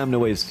no time to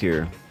waste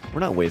here. We're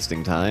not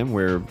wasting time,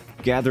 we're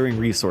gathering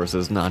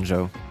resources,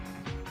 Nanjo.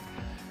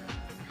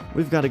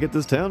 We've got to get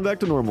this town back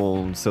to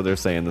normal, so they're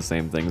saying the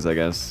same things, I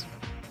guess.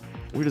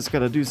 We just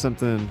gotta do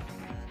something.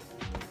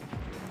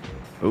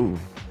 Ooh.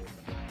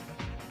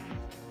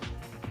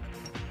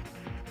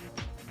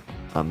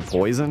 I'm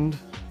poisoned?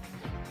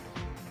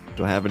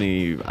 Do I have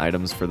any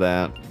items for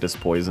that?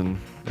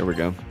 Dispoison. There we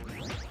go.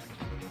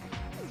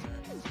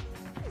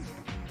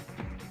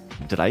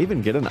 Did I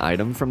even get an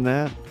item from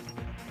that?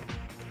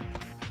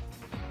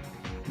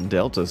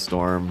 Delta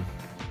Storm.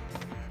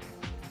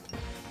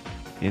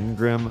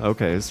 Ingram?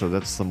 Okay, so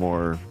that's some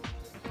more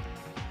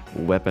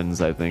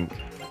weapons, I think.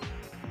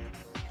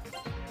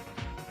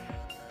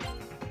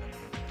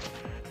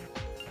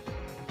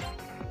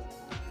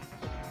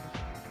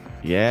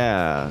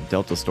 Yeah,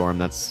 Delta Storm,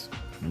 that's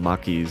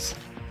Maki's.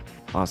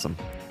 Awesome.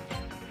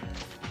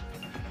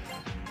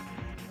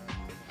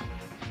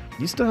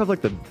 You still have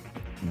like the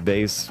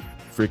base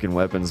freaking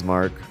weapons,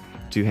 Mark.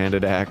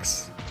 Two-handed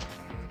axe.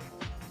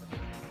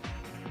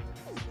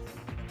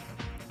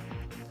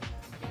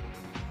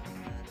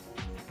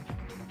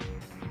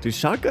 Do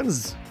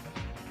shotguns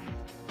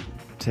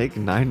take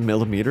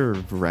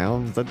 9mm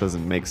rounds? That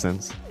doesn't make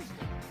sense.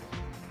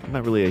 I'm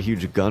not really a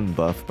huge gun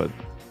buff, but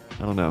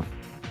I don't know.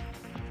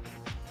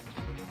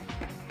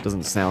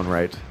 Doesn't sound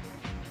right.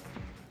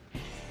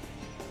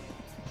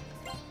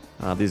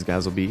 These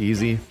guys will be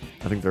easy.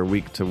 I think they're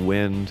weak to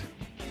wind,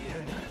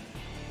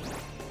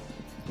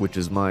 which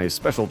is my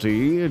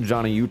specialty.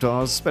 Johnny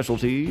Utah's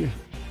specialty.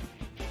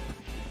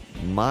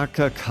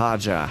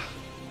 Mikage-Cho.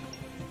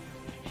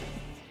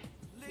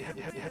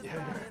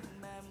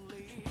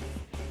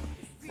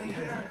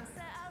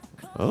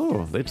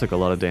 Oh, they took a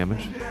lot of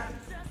damage.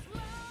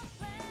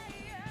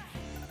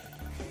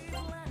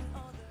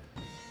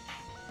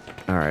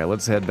 Alright,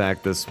 let's head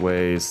back this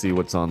way, see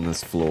what's on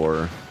this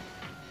floor.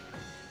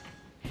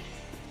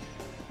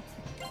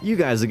 You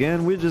guys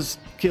again, we just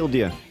killed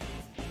you.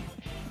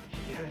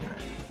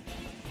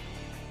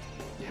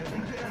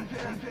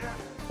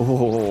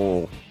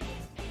 Oh.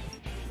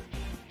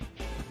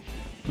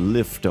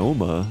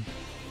 Liftoma?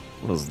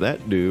 What does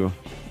that do?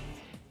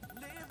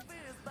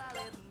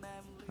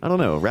 I don't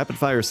know. Rapid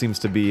fire seems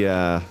to be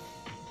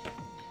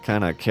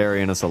kind of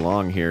carrying us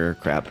along here.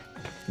 Crap.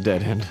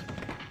 Dead end.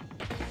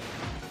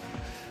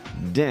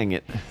 Dang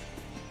it.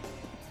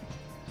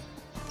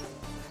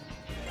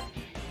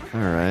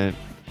 Alright.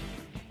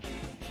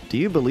 Do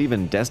you believe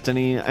in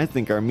destiny? I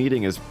think our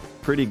meeting is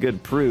pretty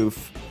good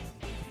proof.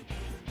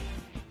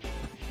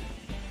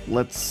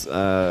 Let's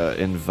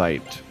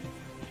invite.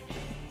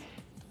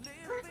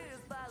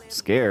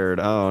 Scared?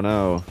 Oh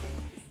no.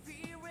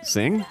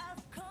 Sing?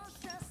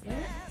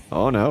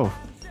 Oh no.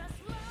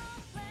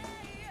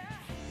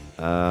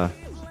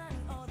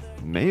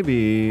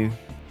 Maybe...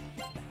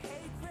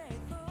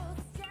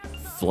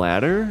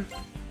 Flatter?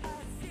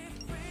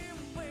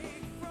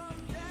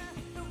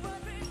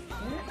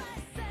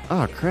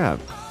 Oh crap.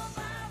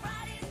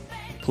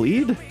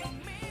 Plead?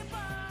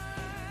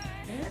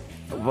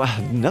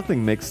 Wow,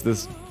 nothing makes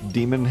this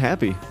demon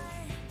happy.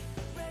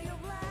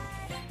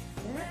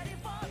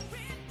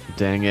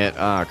 Dang it.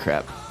 Ah,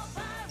 crap.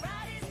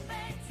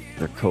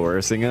 They're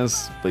coercing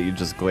us, but you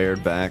just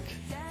glared back.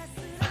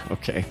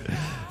 Okay.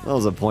 That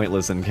was a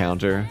pointless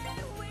encounter.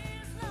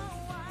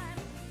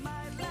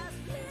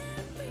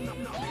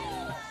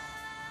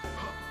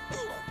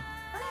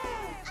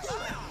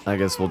 I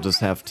guess we'll just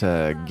have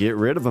to get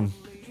rid of him.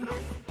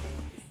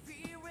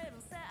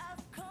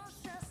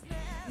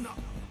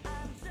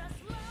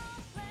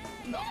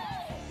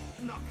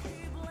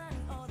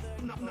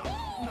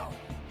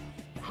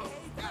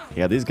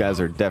 Yeah, these guys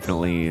are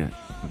definitely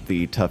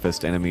the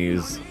toughest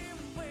enemies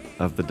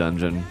of the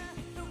dungeon.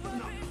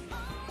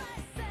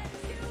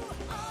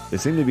 They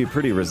seem to be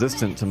pretty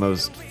resistant to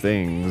most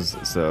things,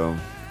 so...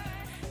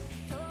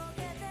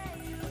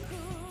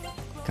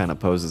 kind of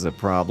poses a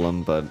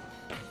problem, but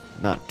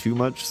not too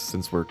much,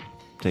 since we're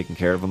taking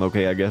care of them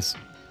okay, I guess.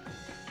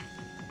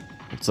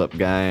 What's up,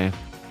 guy?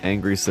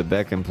 Angry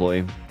SEBEC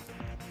employee.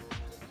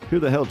 Who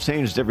the hell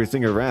changed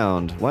everything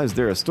around? Why is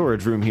there a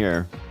storage room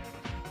here?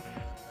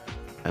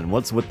 And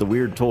what's with the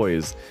weird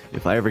toys?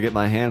 If I ever get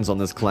my hands on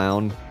this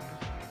clown.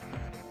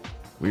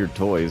 Weird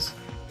toys.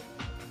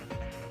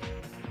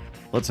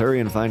 Let's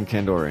hurry and find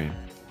Kandori.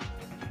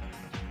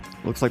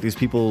 Looks like these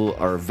people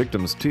are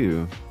victims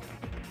too.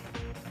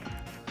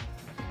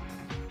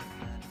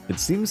 It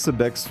seems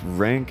SEBEC's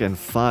rank and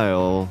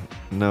file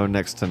know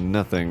next to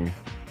nothing.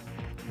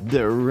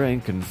 Their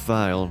rank and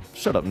file.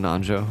 Shut up,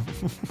 Nanjo.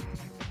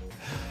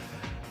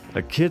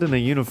 A kid in a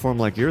uniform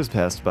like yours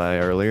passed by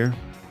earlier.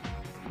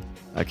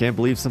 I can't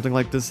believe something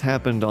like this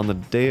happened on the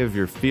day of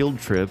your field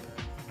trip.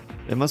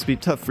 It must be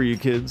tough for you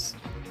kids.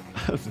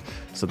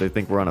 So they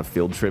think we're on a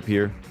field trip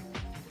here.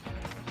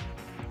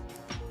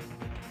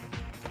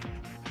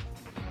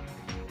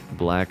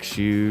 Black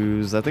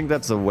shoes. I think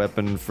that's a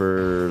weapon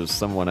for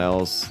someone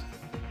else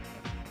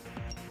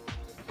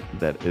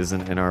that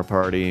isn't in our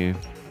party.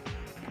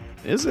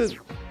 Is it?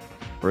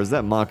 Or is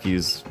that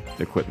Maki's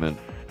equipment?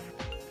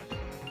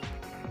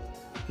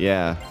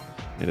 Yeah,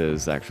 it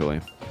is actually.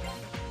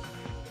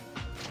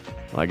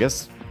 Well, I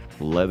guess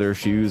leather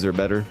shoes are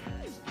better.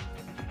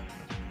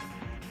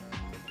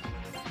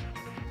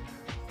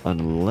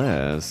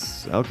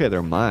 Unless... okay,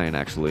 they're mine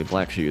actually.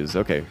 Black shoes.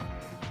 Okay.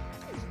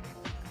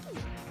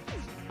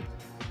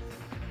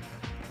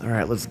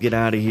 Alright, let's get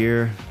out of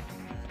here.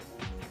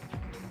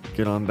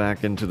 Get on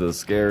back into the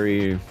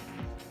scary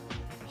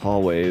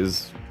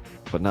hallways,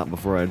 but not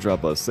before I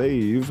drop a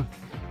save.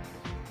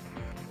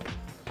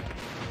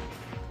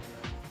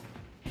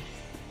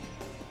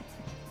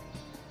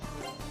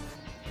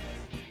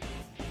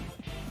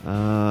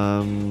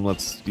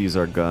 Let's use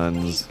our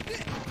guns,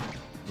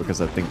 because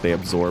I think they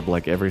absorb,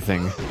 like,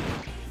 everything.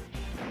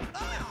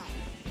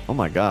 Oh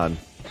my god.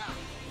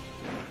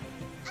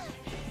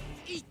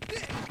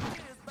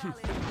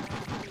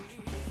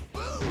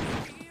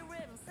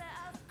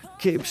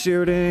 Keep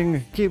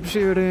shooting! Keep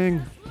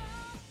shooting!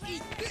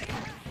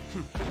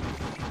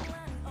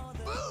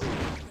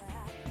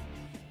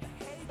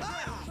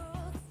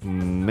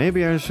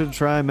 Maybe I should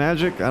try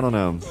magic? I don't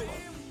know.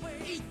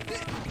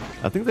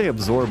 I think they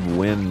absorb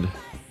wind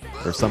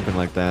or something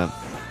like that.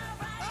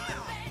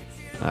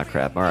 Ah,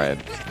 crap. Alright.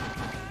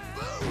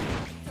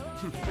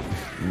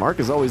 Mark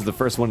is always the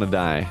first one to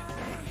die.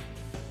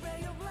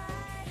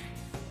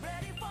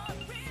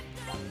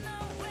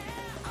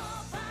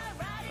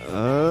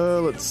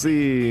 Let's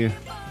see.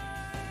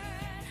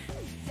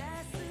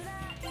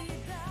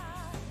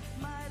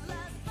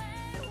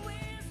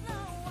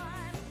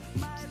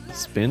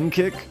 Spin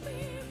kick?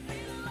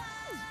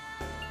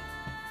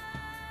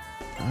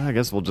 I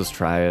guess we'll just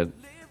try it.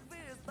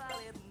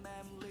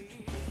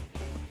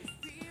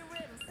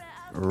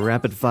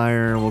 Rapid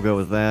fire, we'll go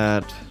with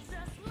that.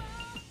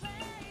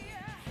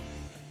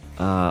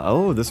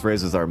 Oh, this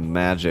raises our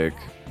magic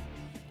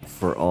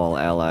for all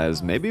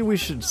allies. Maybe we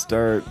should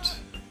start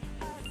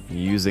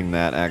using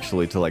that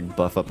actually to like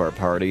buff up our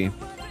party.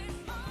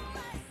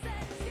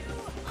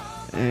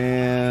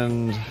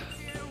 And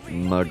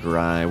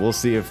Mugrai. We'll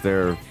see if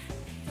they're...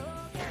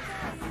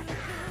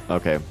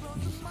 okay.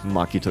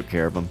 Maki took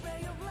care of them.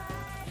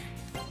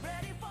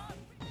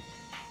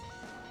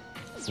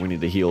 We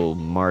need to heal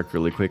Mark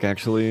really quick,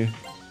 actually.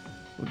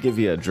 We'll give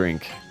you a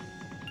drink.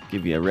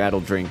 Give you a rattle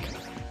drink.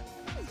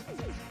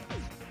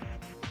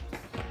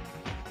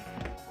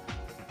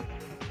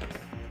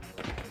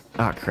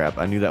 Ah, crap.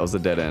 I knew that was a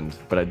dead end,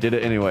 but I did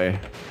it anyway.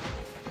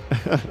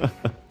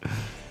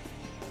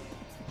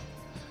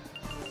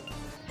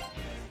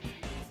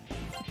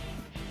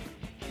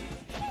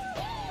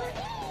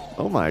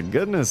 Oh my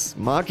goodness,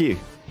 Maki.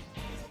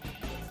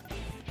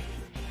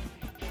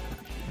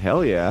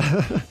 Hell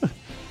yeah.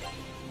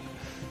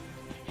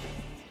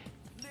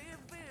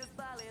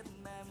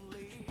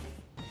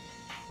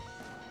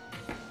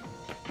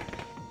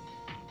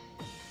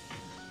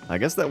 I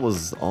guess that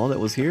was all that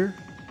was here?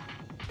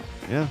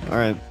 Yeah,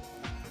 alright.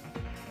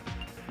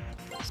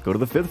 Let's go to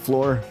the 5th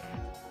floor.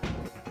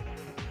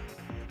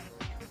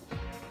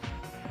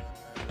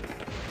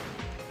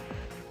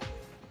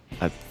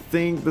 I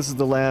think this is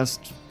the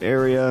last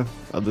area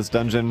of this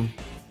dungeon.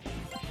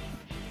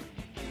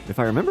 If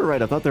I remember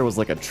right, I thought there was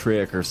like a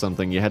trick or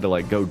something. You had to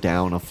like go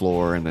down a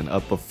floor and then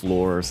up a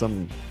floor or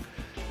some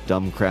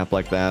dumb crap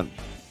like that.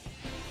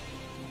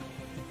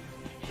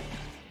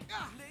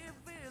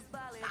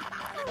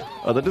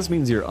 Oh, that just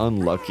means you're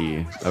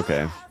unlucky.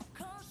 Okay.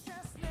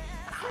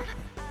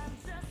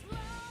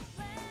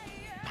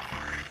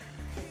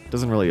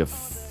 Doesn't really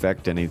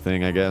affect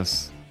anything, I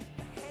guess.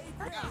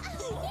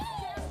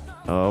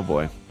 Oh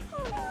boy.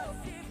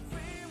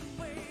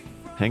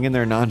 Hang in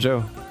there,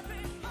 Nanjo.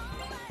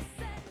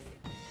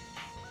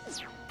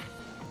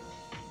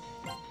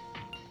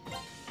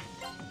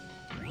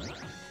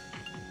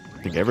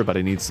 I think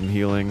everybody needs some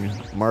healing.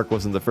 Mark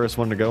wasn't the first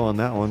one to go on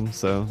that one,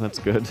 so that's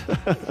good.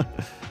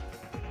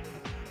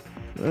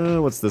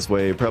 What's this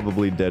way?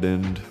 Probably dead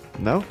end.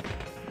 No?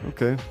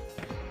 Okay.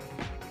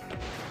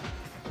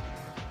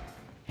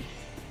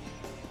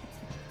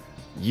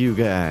 You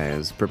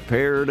guys,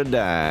 prepare to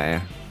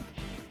die.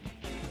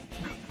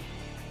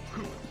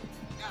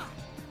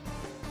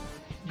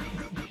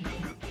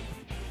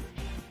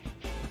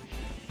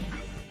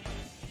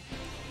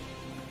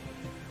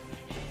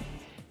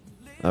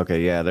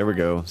 Okay, yeah, there we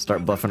go.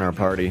 Start buffing our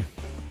party.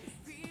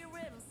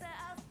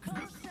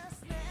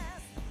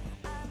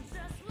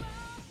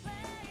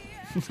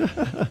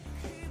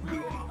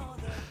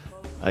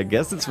 I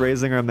guess it's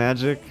raising our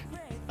magic.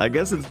 I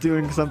guess it's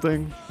doing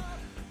something.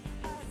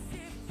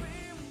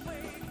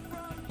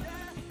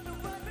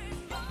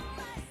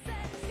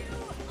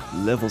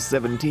 Level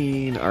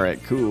 17.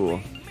 Alright, cool.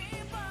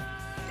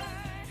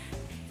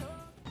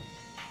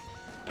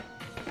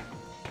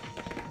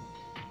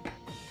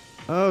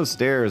 Oh,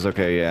 stairs.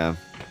 Okay, yeah.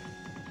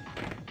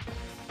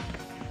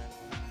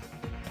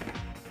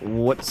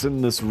 What's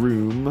in this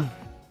room?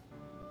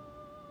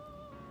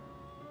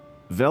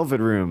 Velvet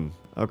room.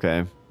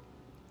 Okay.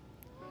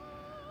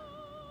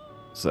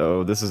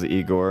 So, this is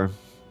Igor.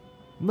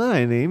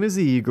 My name is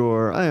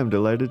Igor. I am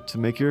delighted to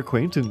make your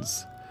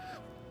acquaintance.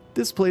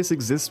 This place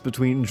exists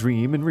between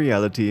dream and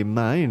reality,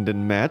 mind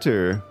and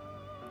matter.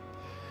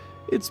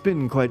 It's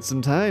been quite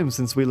some time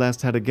since we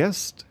last had a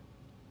guest.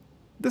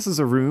 This is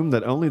a room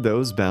that only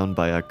those bound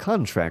by a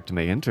contract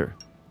may enter.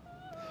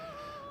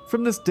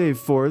 From this day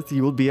forth,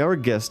 you will be our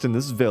guest in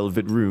this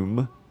velvet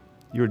room.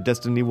 Your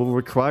destiny will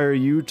require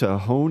you to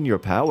hone your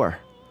power.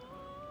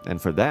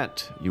 And for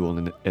that, you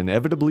will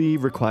inevitably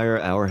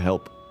require our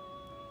help.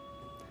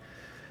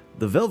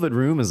 The velvet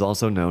room is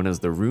also known as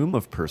the Room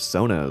of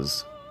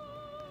Personas.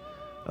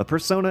 A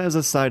persona is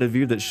a side of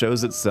you that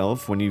shows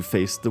itself when you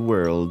face the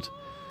world.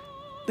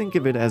 Think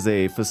of it as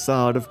a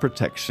facade of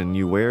protection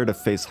you wear to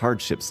face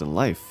hardships in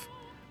life.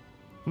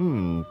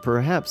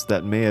 Perhaps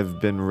that may have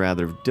been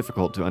rather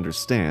difficult to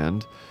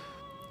understand.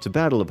 To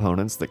battle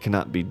opponents that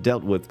cannot be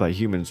dealt with by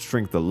human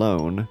strength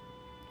alone,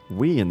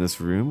 we in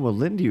this room will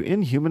lend you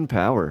inhuman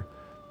power,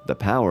 the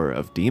power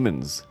of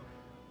demons.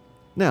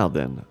 Now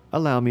then,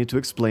 allow me to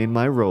explain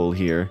my role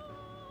here.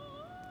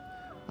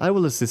 I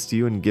will assist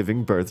you in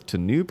giving birth to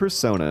new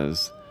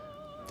personas.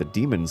 The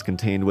demons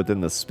contained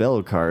within the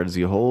spell cards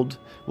you hold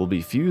will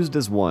be fused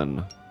as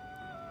one,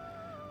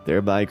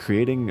 thereby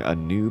creating a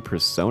new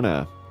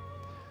persona.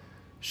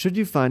 Should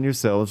you find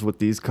yourselves with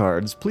these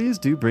cards, please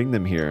do bring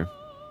them here.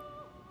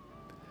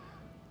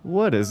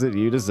 What is it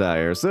you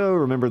desire? So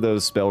remember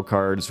those spell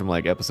cards from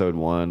like episode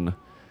 1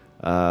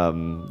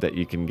 that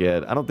you can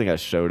get. I don't think I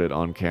showed it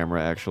on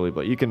camera actually,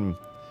 but you can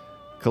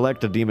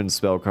collect a demon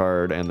spell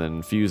card and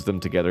then fuse them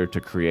together to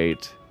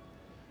create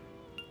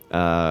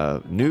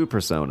new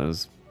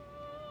personas.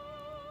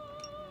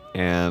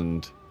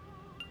 And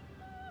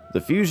the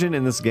fusion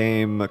in this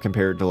game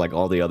compared to like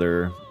all the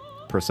other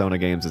Persona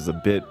games is a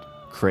bit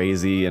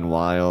crazy and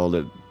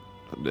wild.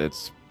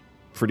 It's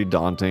pretty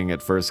daunting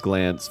at first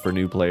glance for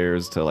new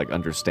players to like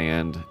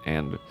understand,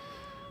 and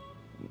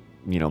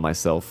you know,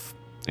 myself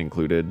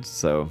included.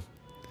 So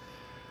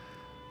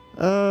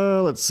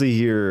let's see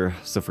here.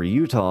 So for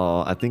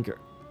Utah, I think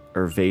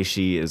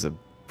Urvashi is a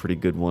pretty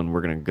good one.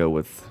 We're gonna go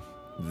with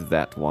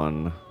that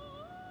one.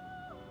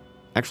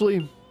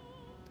 Actually,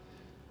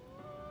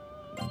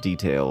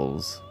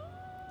 details.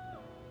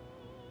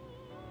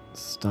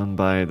 Stun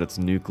bite, that's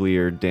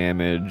nuclear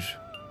damage.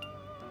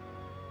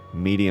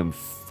 Medium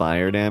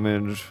fire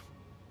damage.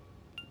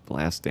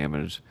 Blast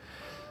damage.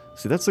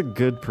 See, that's a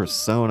good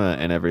persona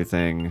and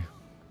everything.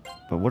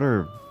 But what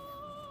are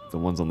the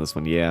ones on this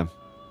one? Yeah.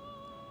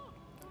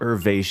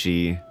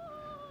 Urvashi.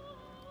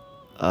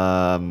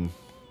 Mabufu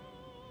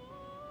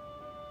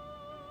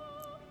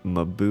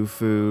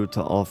to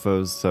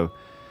Alphos. So,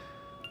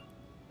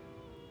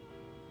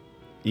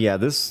 yeah,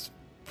 this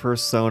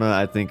persona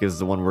I think is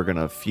the one we're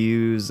gonna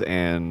fuse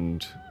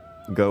and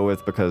go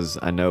with, because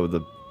I know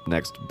the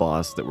next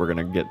boss that we're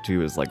gonna get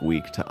to is like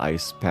weak to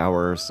ice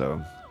power,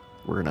 so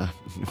we're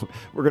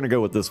gonna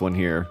go with this one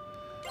here.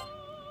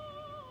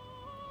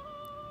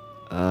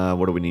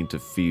 What do we need to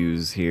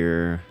fuse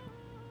here?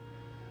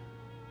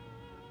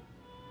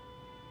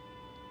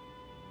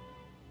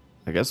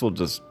 I guess we'll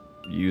just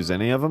use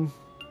any of them.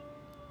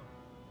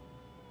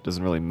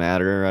 Doesn't really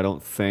matter, I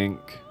don't think.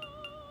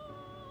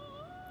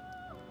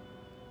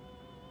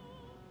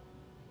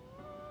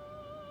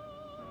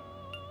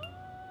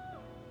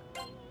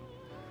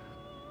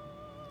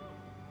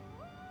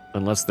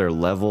 Unless their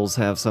levels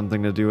have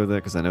something to do with it,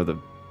 because I know the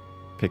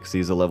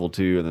Pixie's a level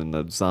 2 and then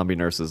the Zombie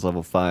Nurse is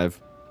level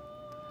 5.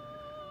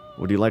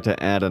 Would you like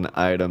to add an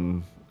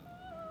item?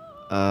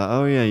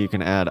 Oh yeah, you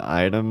can add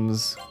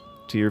items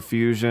to your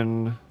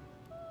fusion.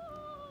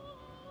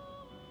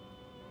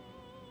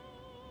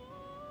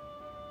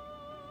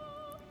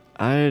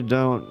 I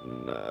don't...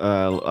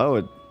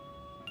 oh,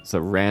 it's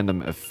a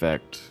random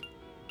effect.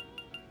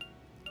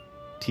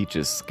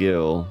 Teaches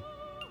skill.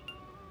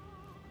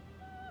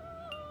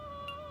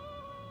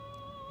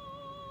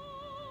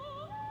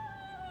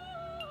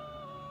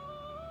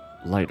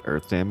 Light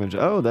earth damage.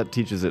 Oh, that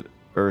teaches it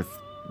earth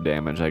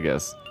damage, I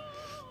guess.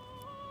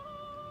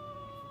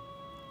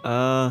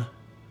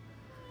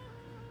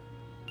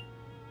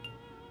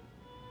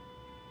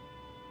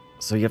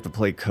 So you have to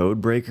play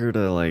Codebreaker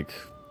to, like,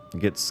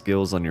 get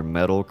skills on your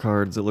metal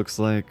cards, it looks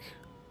like.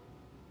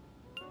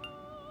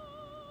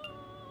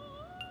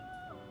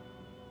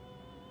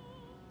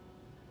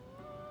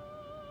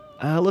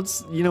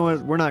 Let's, you know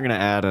what, we're not gonna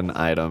add an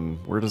item.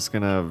 We're just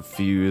gonna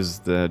fuse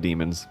the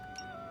demons.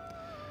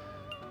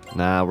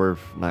 Nah, we're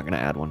not gonna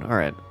add one.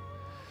 Alright.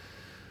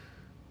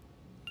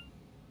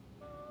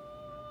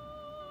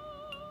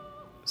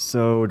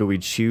 So, do we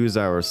choose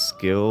our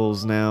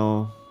skills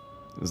now?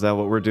 Is that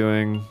what we're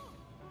doing?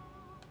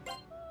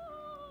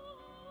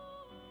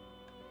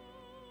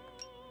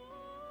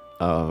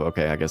 Oh,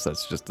 okay, I guess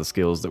that's just the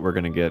skills that we're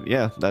gonna get.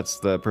 Yeah, that's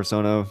the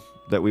persona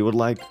that we would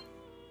like.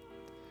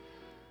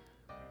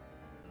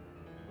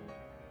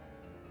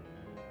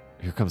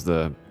 Here comes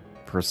the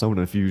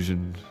persona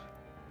fusion.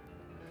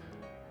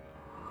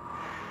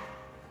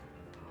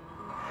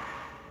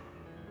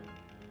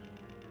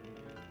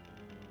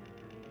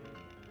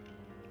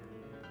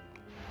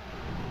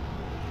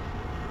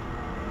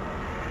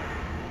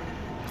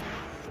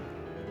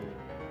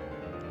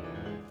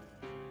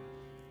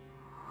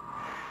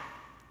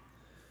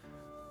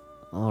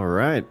 All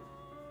right.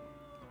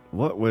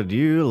 What would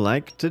you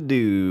like to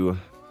do?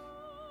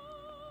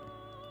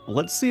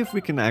 Let's see if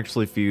we can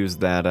actually fuse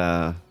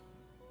that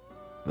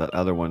that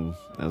other one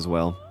as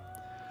well.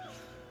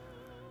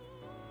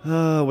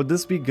 Would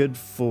this be good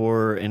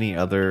for any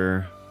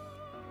other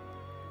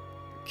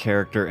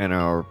character in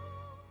our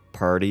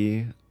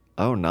party?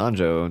 Oh,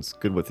 Nanjo, it's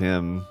good with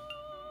him.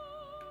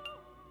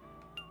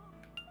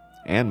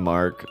 And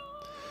Mark.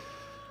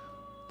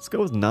 Let's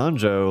go with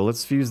Nanjo.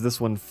 Let's fuse this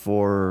one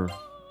for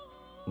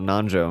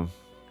Nanjo.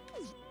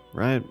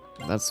 Right?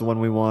 That's the one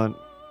we want.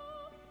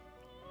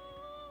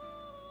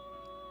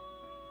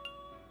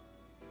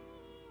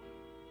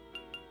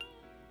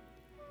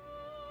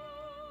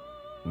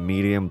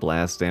 Medium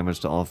blast damage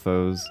to all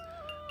foes.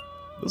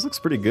 This looks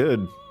pretty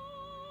good.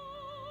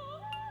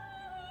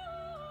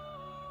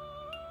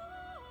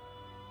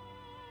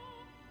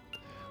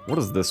 What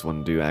does this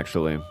one do,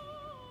 actually?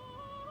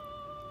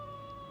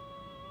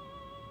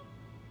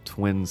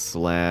 Twin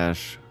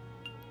slash.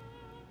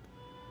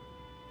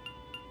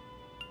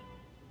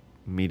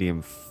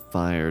 Medium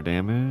fire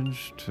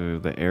damage to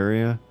the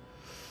area.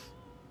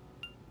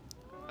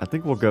 I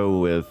think we'll go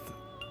with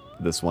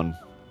this one.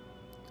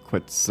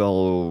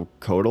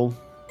 Quetzalcoatl.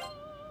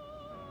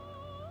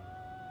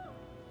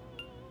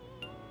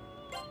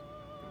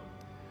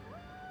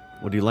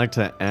 Would you like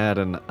to add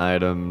an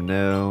item?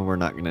 No, we're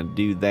not gonna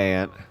do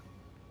that.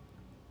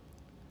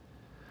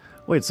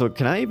 Wait, so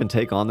can I even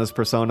take on this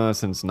persona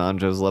since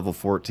Nanjo's level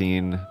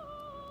 14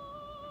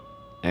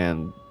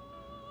 and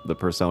the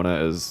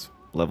persona is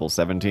level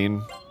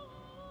 17?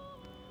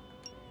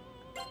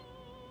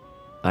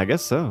 I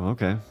guess so,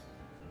 okay.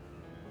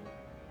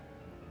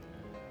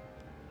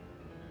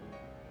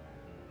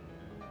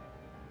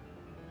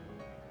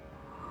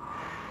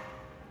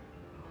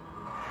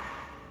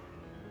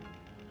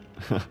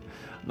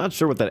 Not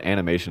sure what that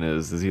animation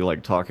is. Is he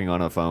like talking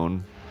on a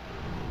phone?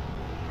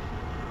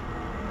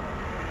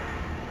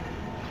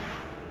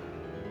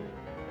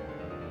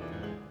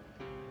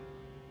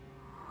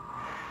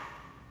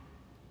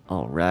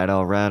 Alright,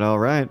 alright,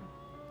 alright.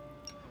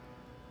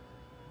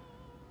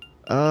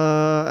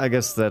 I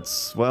guess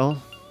that's,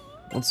 well,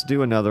 let's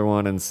do another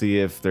one and see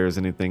if there's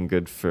anything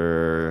good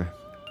for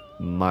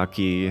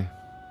Maki.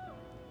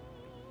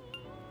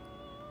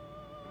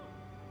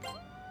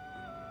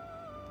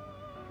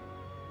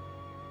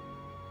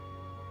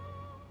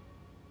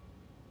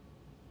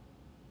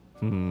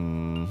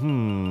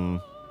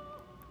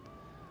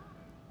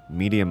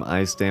 Medium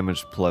ice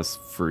damage plus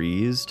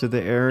freeze to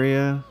the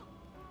area.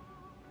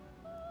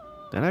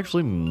 That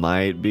actually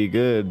might be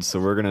good, so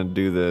we're gonna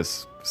do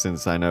this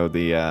since I know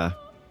the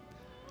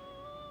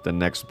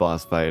next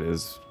boss fight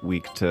is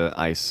weak to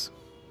ice.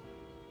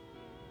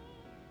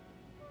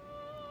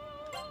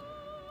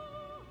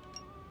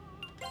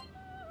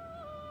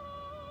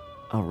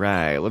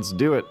 Alright, let's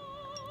do it.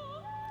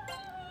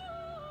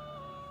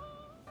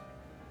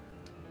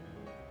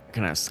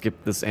 Can I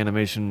skip this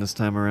animation this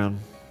time around?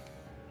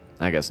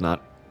 I guess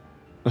not.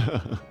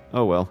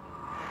 Oh well.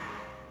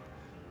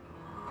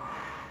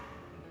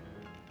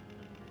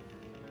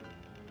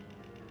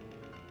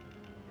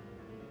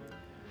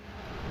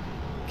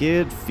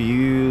 Get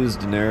fused,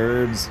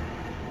 nerds.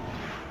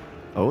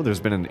 Oh, there's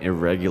been an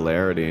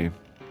irregularity.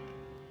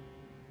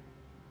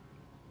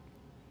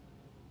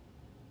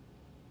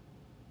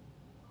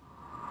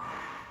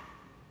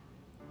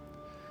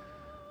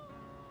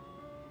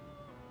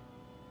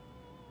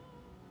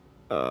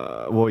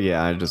 Well,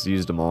 yeah, I just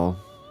used them all.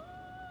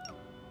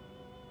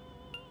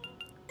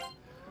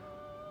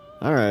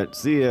 Alright,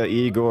 see ya,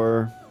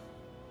 Igor.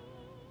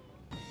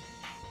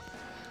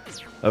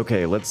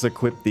 Okay, let's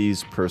equip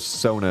these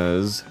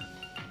personas.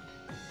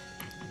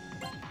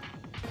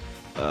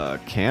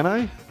 Can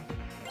I?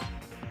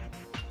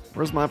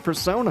 Where's my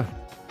persona?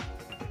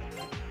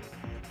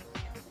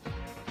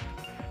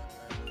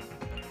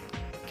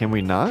 Can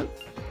we not?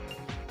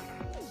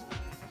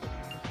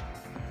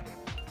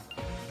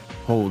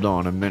 Hold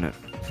on a minute.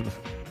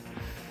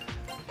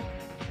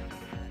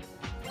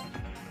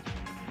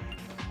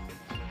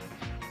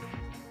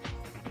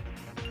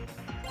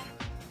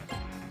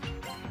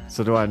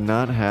 So do I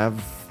not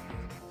have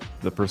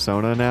the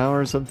persona now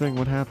or something?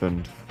 What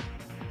happened?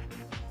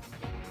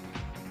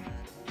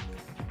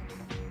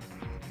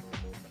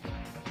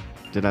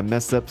 Did I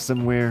mess up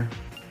somewhere?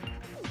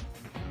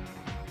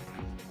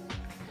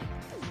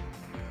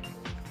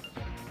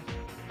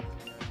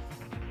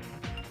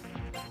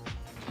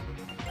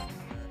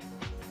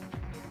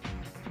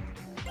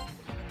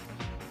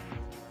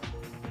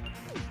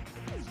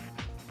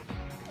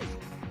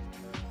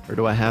 Or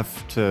do I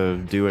have to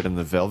do it in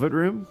the Velvet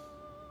Room?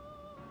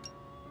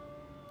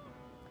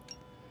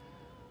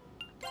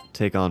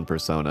 Take on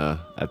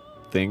persona. I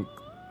think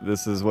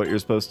this is what you're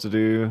supposed to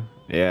do.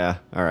 Yeah,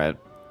 alright.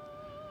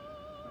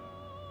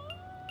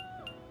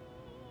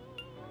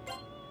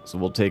 So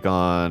we'll take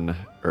on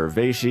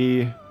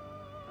Urvashi.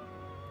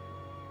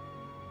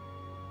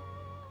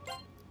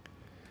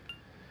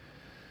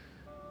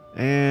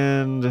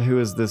 And who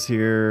is this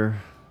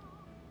here?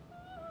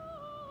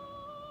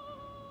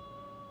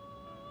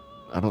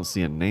 I don't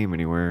see a name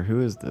anywhere.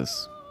 Who is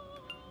this?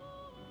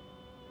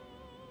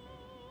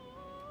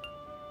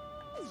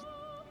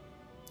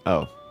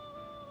 Oh.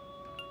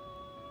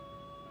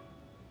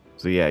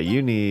 So yeah,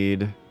 you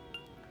need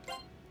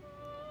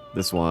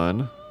this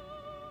one.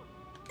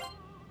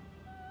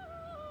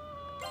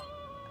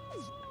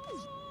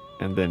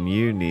 And then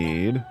you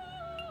need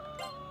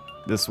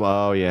this one.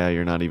 Oh yeah,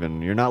 you're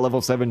not level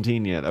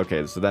 17 yet.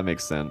 Okay, so that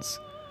makes sense.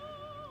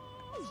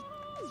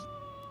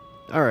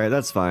 Alright,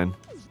 that's fine.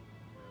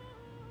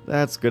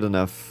 That's good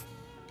enough.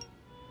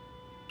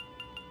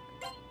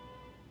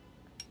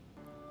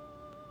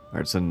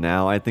 Alright, so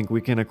now I think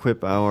we can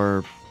equip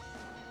our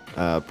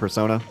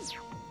persona.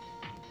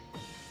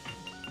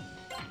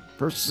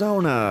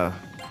 Persona!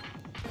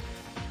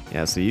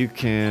 Yeah, so you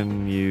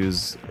can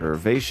use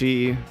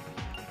Urvashi.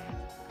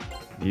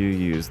 You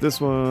use this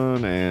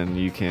one, and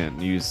you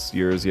can't use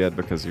yours yet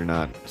because you're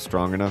not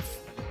strong enough.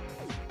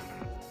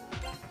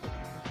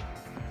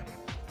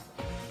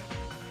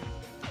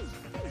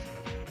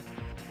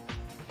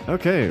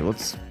 Okay,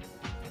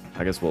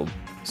 I guess we'll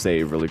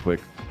save really quick.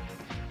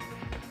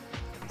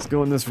 Let's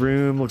go in this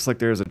room. Looks like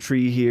there's a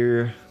tree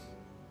here.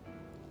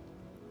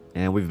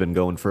 And we've been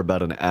going for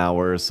about an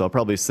hour, so I'll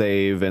probably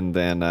save and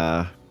then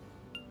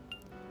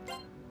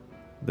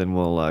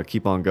we'll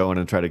keep on going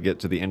and try to get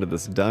to the end of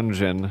this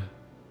dungeon.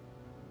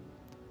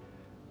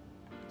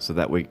 So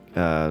that way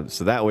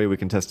we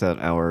can test out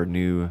our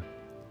new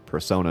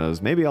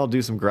personas. Maybe I'll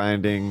do some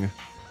grinding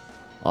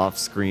off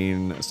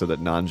screen so that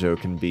Nanjo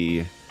can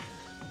be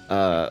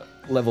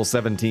level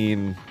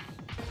 17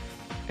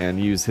 and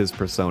use his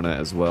persona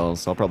as well.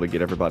 So I'll probably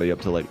get everybody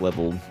up to like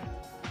level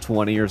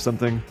 20 or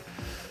something.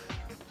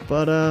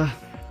 But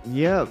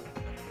yeah.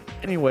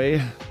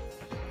 Anyway,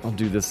 I'll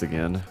do this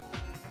again.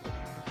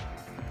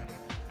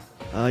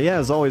 Yeah,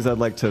 as always, I'd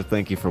like to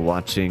thank you for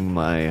watching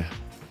my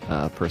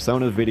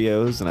Persona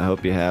videos, and I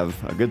hope you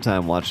have a good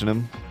time watching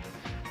them.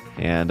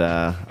 And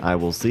I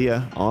will see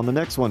ya on the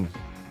next one.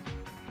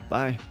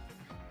 Bye.